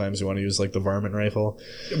animal. Sometimes you want to use like the varmint rifle.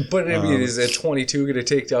 But I mean, is a 22 going to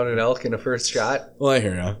take down an elk in a first shot? Well, I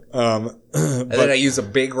hear you. And then I use a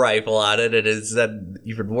big rifle on it, and it's then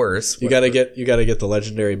even worse. You gotta get the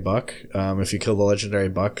legendary buck. If you kill the legendary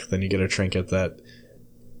buck, then you get a trinket that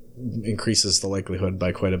increases the likelihood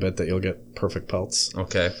by quite a bit that you'll get perfect pelts.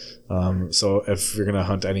 Okay. So if you're gonna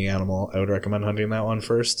hunt any animal, I would recommend hunting that one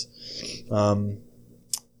first.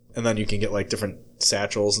 And then you can get like different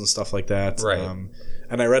satchels and stuff like that. Right.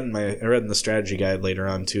 And I read in the strategy guide later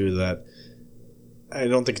on too that I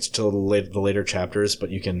don't think it's till the later chapters, but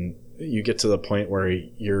you get to the point where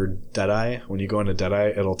you're Deadeye. When you go into Deadeye,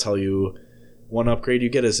 it'll tell you one upgrade you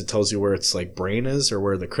get is it tells you where its like brain is or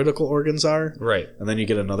where the critical organs are. Right. And then you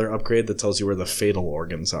get another upgrade that tells you where the fatal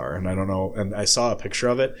organs are. And I don't know. And I saw a picture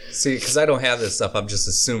of it. See, because I don't have this stuff, I'm just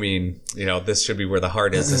assuming, this should be where the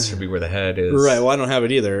heart is, this should be where the head is. Right. Well, I don't have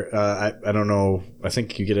it either. I don't know. I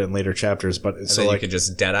think you get it in later chapters, but And so then like you could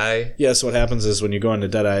just Deadeye. yeah. So what happens is when you go into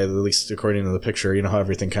Deadeye, at least according to the picture, you know how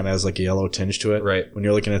everything kind of has like a yellow tinge to it. Right. When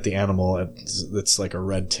you're looking at the animal, it's like a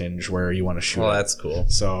red tinge where you want to shoot. Well, it. that's cool.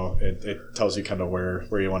 So it tells you kind of where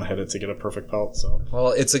you want to hit it to get a perfect pelt. So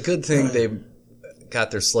Well, it's a good thing they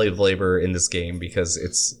got their slave labor in this game because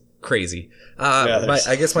it's crazy.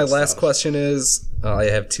 I guess my last question is, I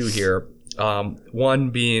have 2 here.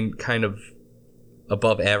 One being kind of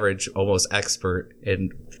above average, almost expert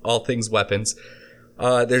in all things weapons.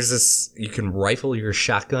 There's this, you can rifle your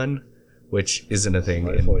shotgun, which isn't a thing.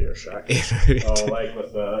 your shot. Like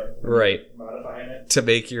with the Right. modifying it. To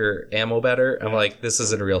make your ammo better. I'm like, this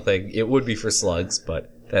isn't a real thing. It would be for slugs, but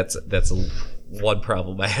that's one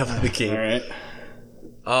problem I have with the game. All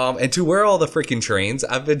right. And to where are all the freaking trains?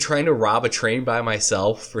 I've been trying to rob a train by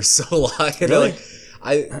myself for so long. And Really?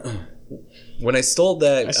 When I stole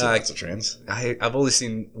that, I see lots of trains. I've only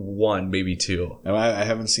seen 1, maybe 2. No, I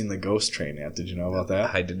haven't seen the ghost train yet. Did you know about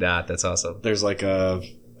that? I did not. That's awesome. There's like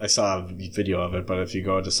I saw a video of it, but if you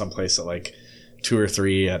go to some place that like 2 or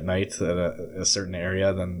 3 at night at a certain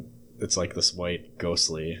area, then it's like this white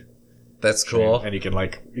ghostly. That's cool. And you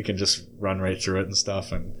can just run right through it and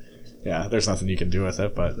stuff, and yeah, there's nothing you can do with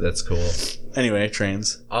it, but that's cool. Anyway,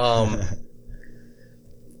 trains. When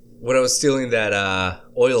I was stealing that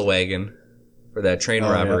oil wagon for that train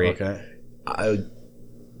robbery, yeah, okay.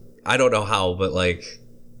 I don't know how, but like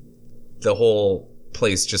the whole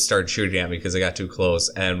place just started shooting at me because I got too close,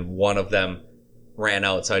 and one of them ran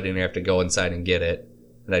out, so I didn't have to go inside and get it,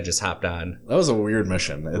 and I just hopped on. That was a weird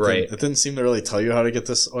mission. Right. It didn't seem to really tell you how to get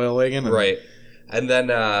this oil wagon. Right. And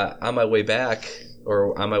then on my way back,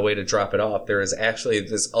 or on my way to drop it off, there is actually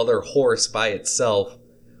this other horse by itself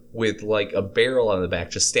with like a barrel on the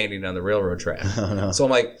back just standing on the railroad track. Oh, no. So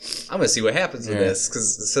I'm like, I'm going to see what happens with this.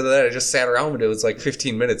 So then I just sat around and it was like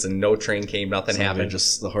 15 minutes and no train came, nothing happened.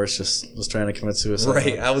 The horse just was trying to commit suicide.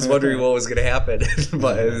 Right. I was wondering what was going to happen.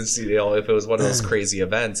 But if it was one of those crazy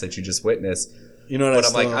events that you just witnessed. You know what?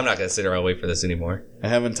 But I'm I'm not going to sit around and wait for this anymore.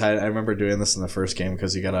 I remember doing this in the first game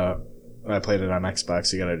because I played it on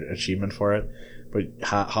Xbox, you got an achievement for it. But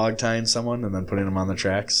hog tying someone and then putting them on the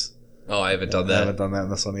tracks. Oh, I haven't done that. I haven't done that in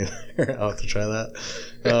this one either. I'll have to try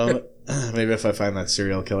that. Maybe if I find that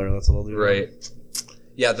serial killer, that's what I'll do. Right.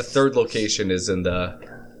 Yeah, the third location is in the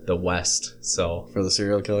west. So for the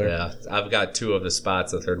serial killer? Yeah. I've got 2 of the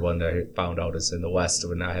spots. The third one that I found out is in the west,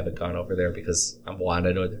 and I haven't gone over there because I'm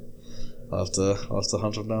wanted. I'll have to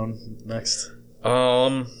hunt them down next.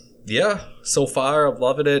 Yeah. So far, I'm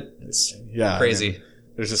loving it. It's crazy. I mean,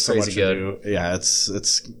 there's just so much to do. Yeah, it's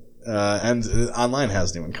and online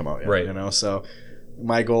hasn't even come out yet. Right. You know, so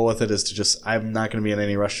my goal with it is to I'm not going to be in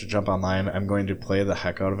any rush to jump online. I'm going to play the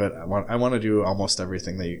heck out of it. I want to do almost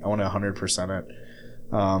everything I want to 100% it.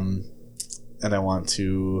 And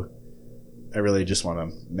I really just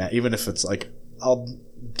want to, even if it's like, I'll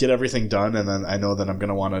get everything done and then I know that I'm going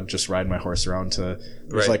to want to just ride my horse around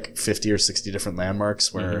there's like 50 or 60 different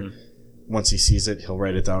landmarks where once he sees it, he'll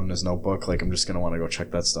write it down in his notebook. Like, I'm just going to want to go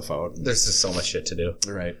check that stuff out. There's just so much shit to do.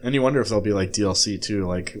 Right. And you wonder if there'll be like DLC too,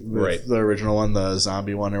 like the original one, the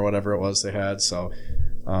zombie one or whatever it was they had. So,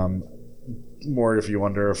 more if you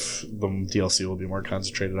wonder if the DLC will be more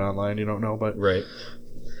concentrated online, you don't know, but right.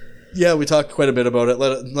 Yeah, we talked quite a bit about it.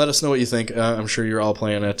 Let us know what you think. I'm sure you're all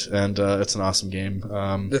playing it, and it's an awesome game.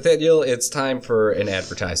 Nathaniel, it's time for an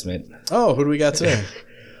advertisement. Oh, who do we got today?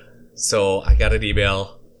 So I got an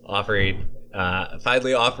email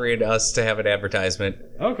finally offering us to have an advertisement.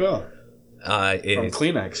 Oh, cool. From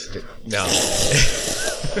Kleenex. No.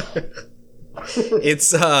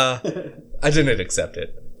 It's, I didn't accept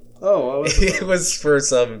it. Oh, what was it? It was for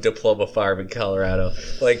some diploma farm in Colorado.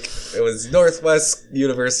 Like, it was Northwest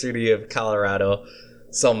University of Colorado,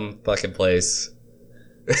 some fucking place.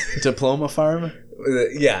 Diploma farm?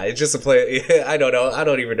 Yeah, it's just a place. I don't know. I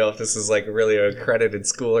don't even know if this is like really an accredited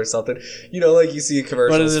school or something. You know, like you see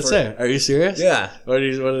commercials. What did it say? Are you serious? Yeah. What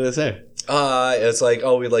did it say? It's like,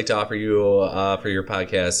 we'd like to offer you for your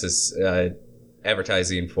podcast is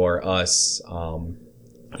advertising for us.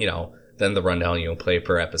 Then the rundown play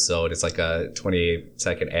per episode. It's like a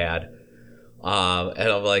 28-second ad. And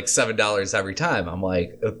I'm like, $7 every time. I'm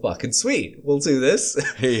like, fucking sweet. We'll do this.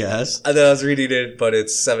 Yes. And then I was reading it, but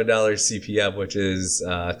it's $7 CPM, which is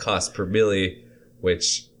cost per milli,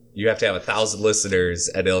 which you have to have 1,000 listeners,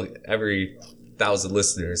 and every 1,000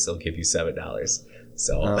 listeners, they'll give you $7.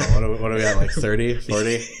 So what are we at, like 30,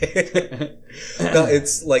 40? No,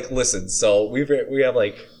 it's like, listen, so we have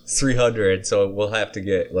like 300, so we'll have to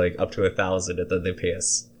get like up to 1,000, and then they pay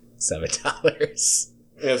us $7.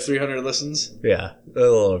 We have 300 listens? Yeah, a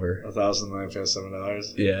little over. 1,000, then I pay us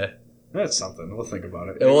 $7? Yeah. That's something. We'll think about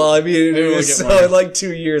it. Well, I mean, we'll in like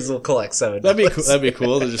 2 years, we'll collect $7. That'd be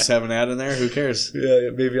cool to just have an ad in there. Who cares? Yeah,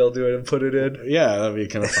 maybe I'll do it and put it in. Yeah, that'd be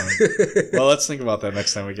kind of fun. Well, let's think about that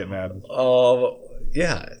next time we get an ad.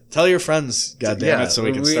 Yeah. Tell your friends, goddammit, so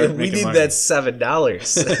we can start making money. We need that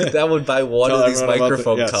 $7. That would buy one of these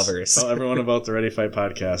microphone covers. Tell everyone about the Ready Fight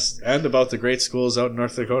podcast and about the great schools out in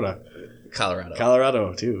North Dakota.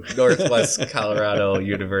 Colorado, too. Northwest Colorado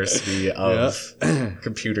University of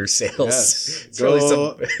Computer Sales. Yes.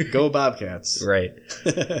 Go Bobcats. Right.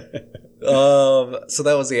 So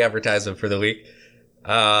that was the advertisement for the week.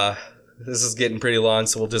 This is getting pretty long,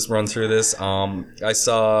 so we'll just run through this. We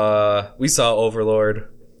saw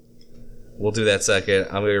Overlord. We'll do that second.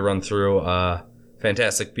 I'm going to run through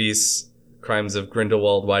Fantastic Beasts, Crimes of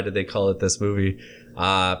Grindelwald. Why did they call it this movie?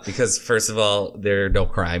 Because first of all, there are no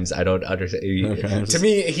crimes. I don't understand. To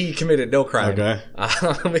me, he committed no crime. Okay.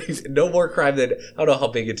 No more crime than, I don't know how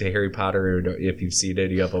big into Harry Potter, or if you've seen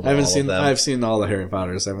it. You have I've seen all the Harry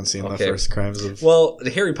Potters. I haven't seen the first Crimes of. Well,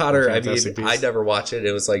 the Harry Potter, Fantastic Beasts. I never watched it.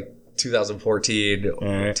 It was like 2014,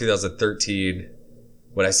 Alright. 2013,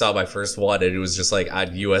 when I saw my first one, and it was just like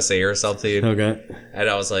on USA or something. Okay. And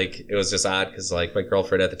I was like, it was just odd because like my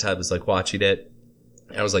girlfriend at the time was like watching it.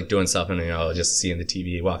 I was like doing something, just seeing the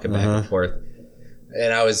TV, walking back and forth.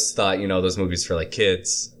 And I always thought, those movies for like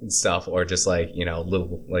kids and stuff, or just like,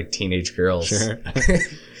 little like teenage girls. Sure.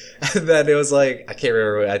 And then it was like, I can't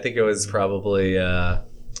remember. I think it was probably,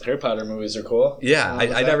 Harry Potter movies are cool. yeah,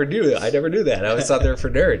 I never knew that. I never knew that. I always thought they were for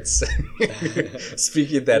nerds.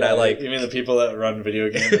 Speaking of that, I like. You mean the people that run video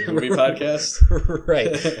game and movie podcasts?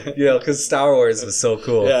 Right. Because Star Wars was so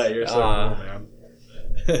cool. Yeah, you're so cool, man.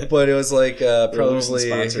 But it was like probably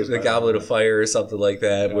losing sponsors the by Goblet now. of Fire or something like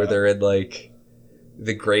that, where they're in like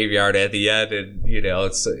the graveyard at the end, and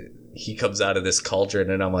it's he comes out of this cauldron,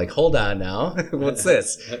 and I'm like, hold on now, what's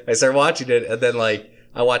this? I start watching it, and then like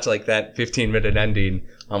I watch like that 15-minute ending.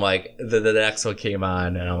 I'm like, the next one came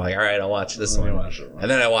on, and I'm like, all right, I'll watch this one. And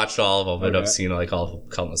then I watched all of them, and I've seen like all of them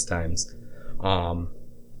countless times.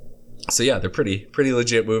 So yeah, they're pretty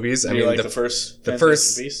legit movies. I mean, like the first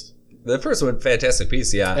Beast? The first one, Fantastic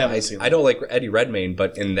Beasts, yeah. haven't seen I don't like Eddie Redmayne,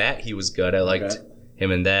 but in that he was good. I liked him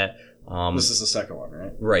in that. This is the second one,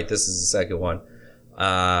 right? Right, this is the second one.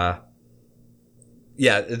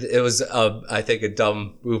 Yeah, it was, I think, a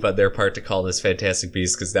dumb move on their part to call this Fantastic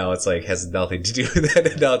Beasts, because now it's like has nothing to do with that.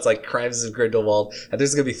 And now it's like Crimes of Grindelwald, and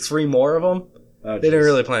there's going to be 3 more of them. Oh, they didn't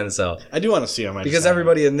really plan this out. I do want to see them. Because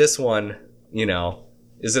everybody in this one,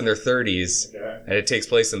 is in their 30s, and it takes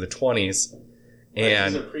place in the 20s.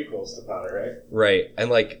 And these are prequels to Potter, right? right, and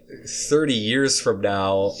like 30 years from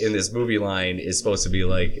now in this movie line is supposed to be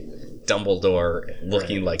like Dumbledore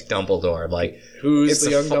looking like Dumbledore. Like, Who's it's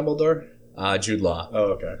the young Dumbledore? Jude Law. Oh,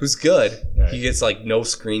 okay. Who's good. Right. He gets like no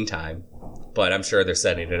screen time, but I'm sure they're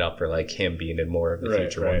setting it up for like him being in more of the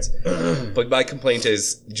future ones. But my complaint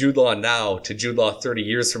is Jude Law now to Jude Law 30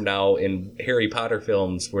 years from now in Harry Potter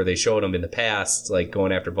films where they showed him in the past, like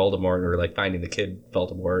going after Voldemort or like finding the kid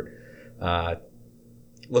Voldemort.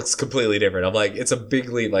 Looks completely different. I'm like, it's a big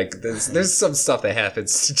leap. Like, there's some stuff that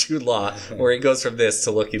happens to Jude Law where he goes from this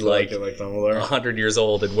to looking like Dumbledore. 100 years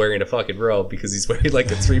old and wearing a fucking robe because he's wearing like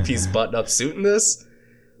a 3-piece button-up suit in this.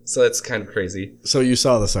 So that's kind of crazy. So you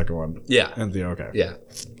saw the second one? Yeah. And okay. Yeah.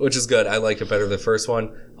 Which is good. I like it better than the first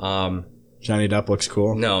one. Johnny Depp looks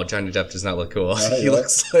cool. No, Johnny Depp does not look cool. He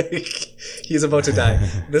looks like he's about to die.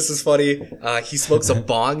 This is funny. He smokes a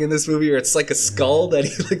bong in this movie, or it's like a skull that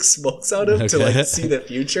he like smokes out of to like see the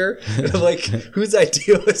future. And I'm like, whose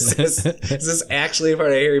idea was this? Is this actually a part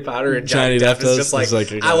of Harry Potter? And Johnny Depp is just like,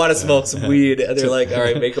 I want to smoke some weed. And they're like, all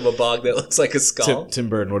right, make him a bong that looks like a skull. Tim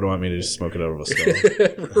Burton would want me to just smoke it out of a skull.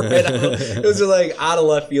 Right out. It was just like out of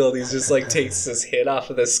left field. He's just like takes his hit off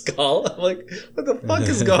of the skull. I'm like, what the fuck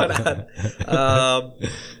is going on?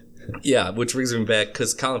 Yeah, which brings me back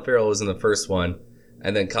because Colin Farrell was in the first one,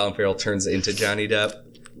 and then Colin Farrell turns into Johnny Depp.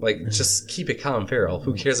 Like, just keep it Colin Farrell.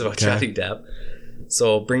 Who cares about Johnny Depp?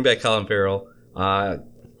 So bring back Colin Farrell.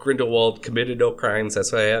 Grindelwald committed no crimes.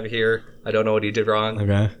 That's what I have here. I don't know what he did wrong.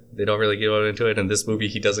 Okay. They don't really get into it. In this movie,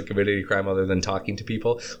 he doesn't commit any crime other than talking to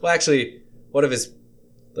people. Well, actually, one of his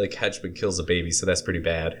henchmen kills a baby, so that's pretty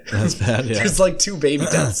bad. That's bad, yeah. There's like 2 baby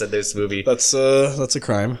deaths in this movie. That's a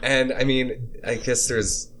crime. And I mean, I guess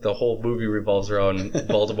the whole movie revolves around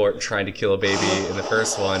Voldemort trying to kill a baby in the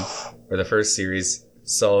first one, or the first series.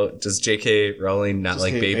 So does J.K. Rowling not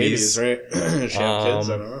like babies? Right? She have kids,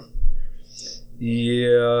 I don't know.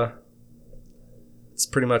 Yeah. It's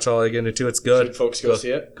pretty much all I get into. It's good. Should folks go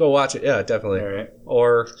see it? Go watch it. Yeah, definitely. All right.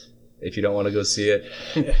 Or if you don't want to go see it.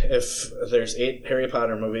 If there's 8 Harry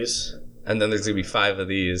Potter movies, and then there's going to be 5 of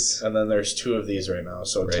these. and then there's 2 of these right now,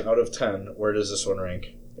 so Right. out of 10, where does this one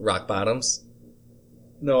rank? Rock bottoms.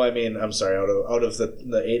 No, I mean, I'm sorry, out of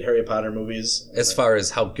the 8 Harry Potter movies. As far as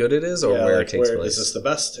how good it is or Yeah, where like, it takes place. Is this the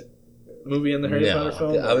best movie in the Harry Potter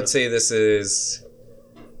film? I would say this is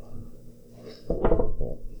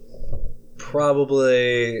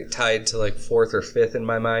probably tied to like 4th or 5th in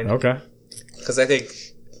my mind. Okay. Because I think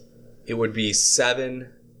it would be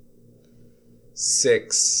 7,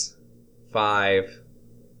 6, 5.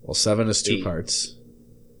 Well, 7 is 2 8. parts.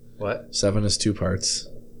 What? 7 is 2 parts.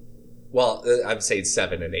 Well, I'm saying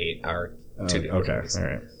 7 and 8 are 2 different Okay, movies.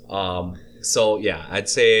 all right. So yeah, I'd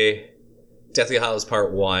say Deathly Hallows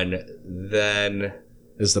Part 1, then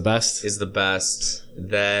Is the best? is the best,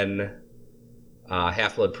 then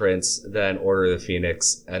Half-Blood Prince, then Order of the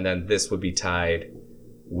Phoenix, and then this would be tied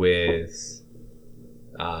with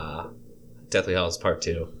Deathly Hallows Part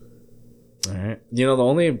 2. All right. You know, the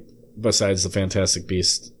only, besides the Fantastic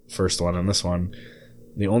Beast first one and this one,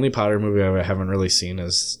 the only Potter movie I haven't really seen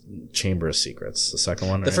is Chamber of Secrets, the second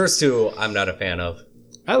one. The first 2, I'm not a fan of.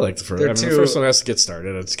 I like the first. The first one has to get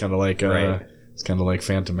started. It's kind of like it's kind of like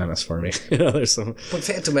Phantom Menace for me. There's some. But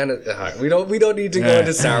Phantom Menace, we don't need to go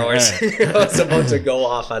into Star Wars. I was about to go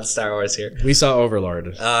off on Star Wars here. We saw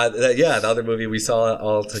Overlord. The other movie we saw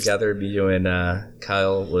all together, me, you, and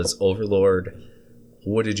Kyle, was Overlord.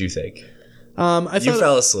 What did you think? You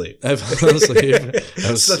fell asleep. I fell asleep.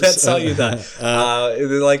 So that's how you thought.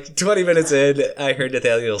 Like 20 minutes in, I heard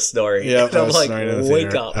Nathaniel snoring. Yeah, and I'm like,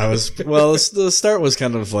 wake up. The start was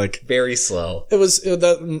kind of like very slow.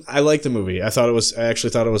 I liked the movie. I actually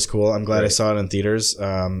thought it was cool. I'm glad I saw it in theaters.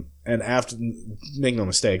 And after, make no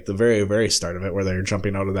mistake, the very, very start of it, where they're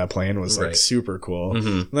jumping out of that plane, was like super cool. Mm-hmm.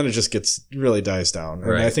 And then it just really dies down.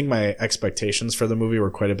 And I think my expectations for the movie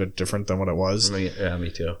were quite a bit different than what it was. Yeah,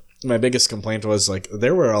 me too. My biggest complaint was like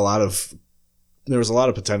there was a lot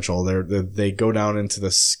of potential. They go down into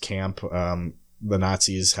this camp. The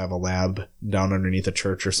Nazis have a lab down underneath a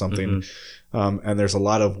church or something, and there's a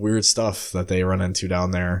lot of weird stuff that they run into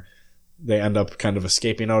down there. They end up kind of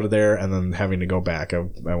escaping out of there and then having to go back. I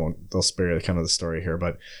won't. They'll spare kind of the story here,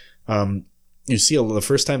 but you see the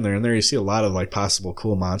first time they're in there, you see a lot of like possible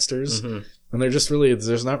cool monsters, and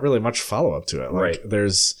there's not really much follow up to it. Like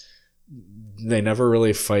they never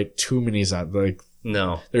really fight too many zombies. Like,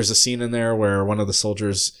 no. There's a scene in there where one of the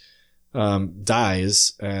soldiers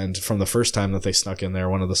dies, and from the first time that they snuck in there,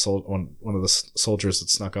 one of the soldiers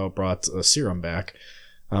that snuck out brought a serum back,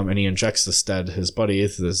 and he injects this dead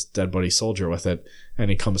buddy soldier with it,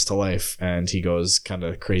 and he comes to life, and he goes kind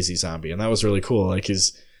of crazy zombie, and that was really cool. Like,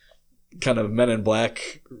 he's kind of Men in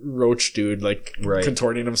Black roach dude, like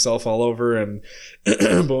contorting himself all over, and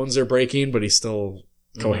bones are breaking, but he's still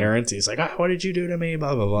coherent. He's like, what did you do to me?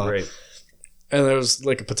 Blah blah blah. Right. And there's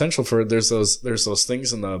like a potential for there's those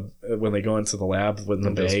things when they go into the lab with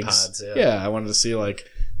the bags. Pods, I wanted to see like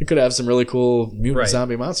you could have some really cool mutant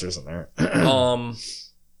zombie monsters in there. I'm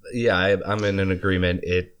in an agreement.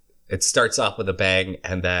 It starts off with a bang,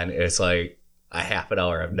 and then it's like a half an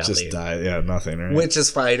hour of nothing. Just die, nothing. Right? Which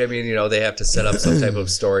is fine. I mean, they have to set up some type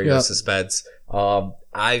of story or suspense.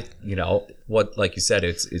 Like you said,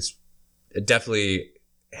 it definitely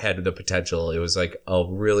had the potential. It was like a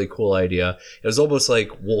really cool idea. It was almost like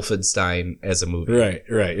Wolfenstein as a movie. Right,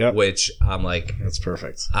 yeah. Which I'm like, that's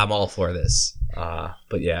perfect. I'm all for this.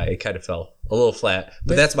 But yeah, it kind of fell a little flat.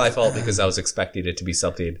 But that's my fault because I was expecting it to be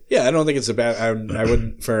something. Yeah, I don't think it's a bad. I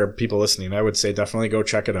wouldn't, for people listening, I would say definitely go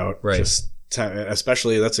check it out. Right.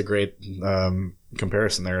 Especially, that's a great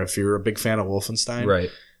comparison there. If you're a big fan of Wolfenstein, right.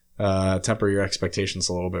 Temper your expectations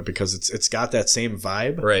a little bit because it's got that same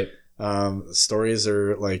vibe. Right. Stories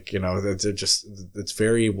are like, it's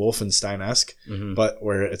very Wolfenstein-esque, but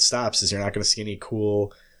where it stops is you're not going to see any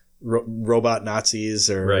cool robot Nazis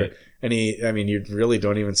or any, you really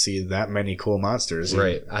don't even see that many cool monsters.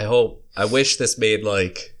 Right. I wish this made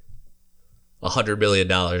like $100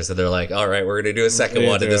 million and they're like, all right, we're going to do a second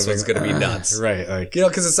one and this one's going to be nuts. Right. Like,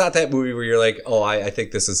 because it's not that movie where you're like, oh, I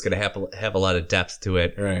think this is going to have a lot of depth to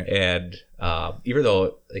it. Right. And even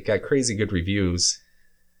though it got crazy good reviews,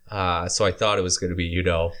 so I thought it was going to be,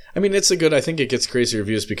 I think it gets crazy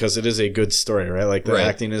reviews because it is a good story, right? Like the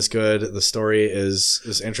acting is good. The story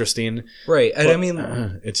is interesting. Right.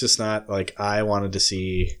 And it's just not like I wanted to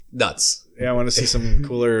see nuts. Yeah. I want to see some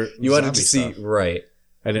cooler. You wanted to see, stuff. Right.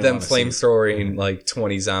 I didn't them flamethrowing like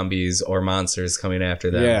 20 zombies or monsters coming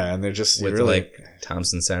after them. Yeah. And they're just with really, like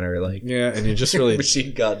Thompson Center, like, yeah. And you just really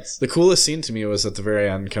machine guns. The coolest scene to me was at the very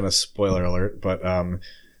end, kind of spoiler alert, but,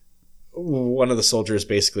 one of the soldiers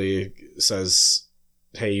basically says,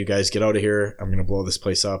 "Hey, you guys get out of here. I'm going to blow this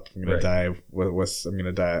place up. I'm going to die with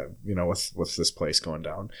this place going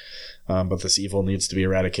down. But this evil needs to be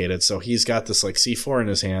eradicated." So he's got this like C4 in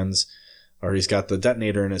his hands, or he's got the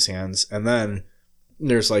detonator in his hands. And then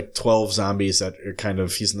there's like 12 zombies that are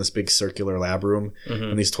he's in this big circular lab room.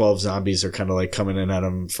 And these 12 zombies are kind of like coming in at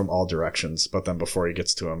him from all directions. But then before he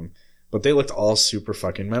gets to him, but they looked all super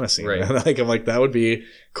fucking menacing. Right. And I'm like, that would be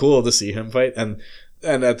cool to see him fight. And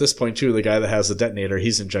at this point too, the guy that has the detonator,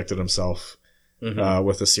 he's injected himself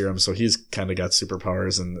with the serum, so he's kind of got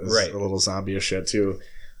superpowers and is a little zombie as shit too.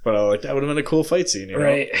 But that would have been a cool fight scene,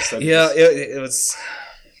 right? Yeah, it was.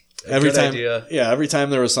 Every time, idea. Every time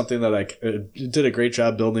there was something that it did a great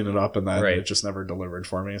job building it up, and then it just never delivered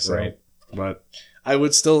for me. So, but I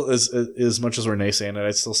would still, as much as we're naysaying it,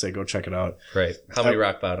 I'd still say go check it out. Right. How many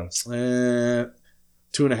rock bottoms?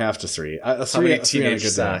 2.5 to 3. How many teenage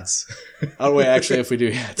socks? Oh wait, actually, if we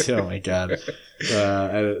do, oh my god,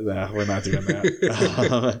 we're not doing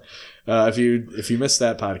that. If you missed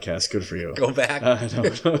that podcast, good for you. Go back.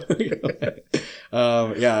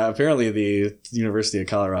 Apparently the University of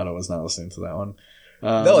Colorado was not listening to that one.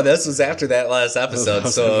 No, this was after that last episode,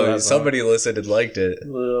 so last somebody listened and liked it.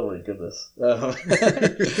 Oh my goodness.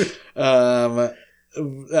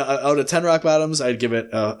 Out of 10 rock bottoms, I'd give it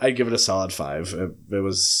a solid 5. It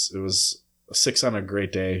was a 6 on a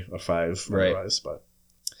great day, a 5 otherwise, but.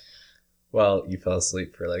 Well, you fell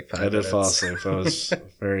asleep for like 5 minutes. I did fall asleep.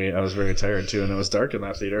 I was very tired too, and it was dark in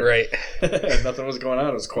that theater. Right. Nothing was going on.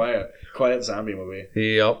 It was quiet zombie movie.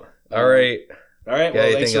 Yep. All right. Well,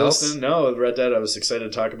 thanks for listening. No, Red Dead, I was excited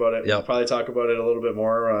to talk about it. Yep. We'll probably talk about it a little bit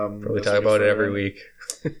more. Probably talk about it every week.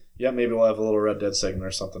 Yeah, maybe we'll have a little Red Dead segment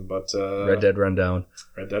or something. But Red Dead Rundown.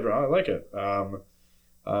 I like it.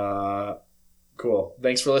 Cool.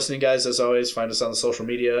 Thanks for listening, guys. As always, find us on the social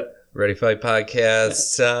media. Ready Fight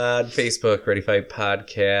Podcast on Facebook, Ready Fight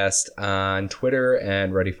Podcast on Twitter,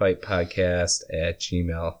 and Ready Fight Podcast at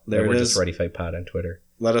Gmail. We're just Ready Fight Pod on Twitter.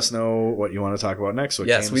 Let us know what you want to talk about next.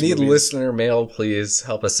 Yes, we need listener mail. Please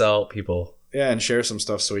help us out, people. Yeah, and share some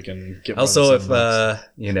stuff so we can get. Also, if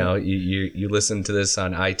you listen to this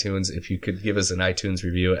on iTunes, if you could give us an iTunes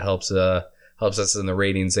review, it helps us in the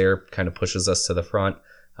ratings there. Kind of pushes us to the front.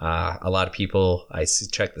 A lot of people, I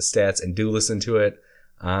check the stats and do listen to it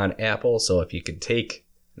on Apple. So if you could take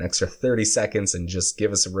an extra 30 seconds and just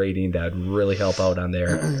give us a rating, that would really help out on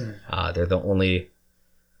there. They're the only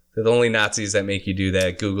Nazis that make you do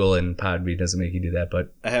that. Google and Podbean doesn't make you do that.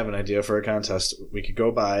 But I have an idea for a contest. We could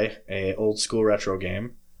go buy a old school retro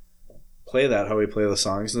game, play that how we play the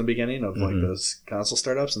songs in the beginning of like those console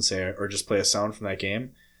startups, and say, or just play a sound from that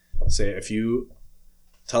game. Say, if you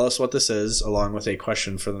tell us what this is, along with a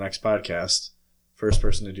question for the next podcast, first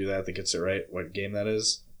person to do that gets it right, what game that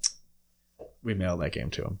is, we mail that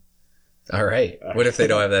game to them. All right. What if they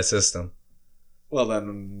don't have that system? Well,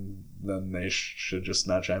 then they should just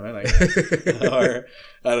not chime in, I guess. Or,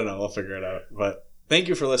 I don't know. We'll figure it out. But thank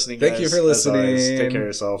you for listening, guys. Thank you for listening. Always, take care of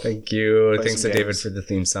yourself. Thank you. Thanks to David for the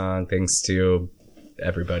theme song. Thanks to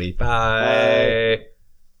everybody. Bye.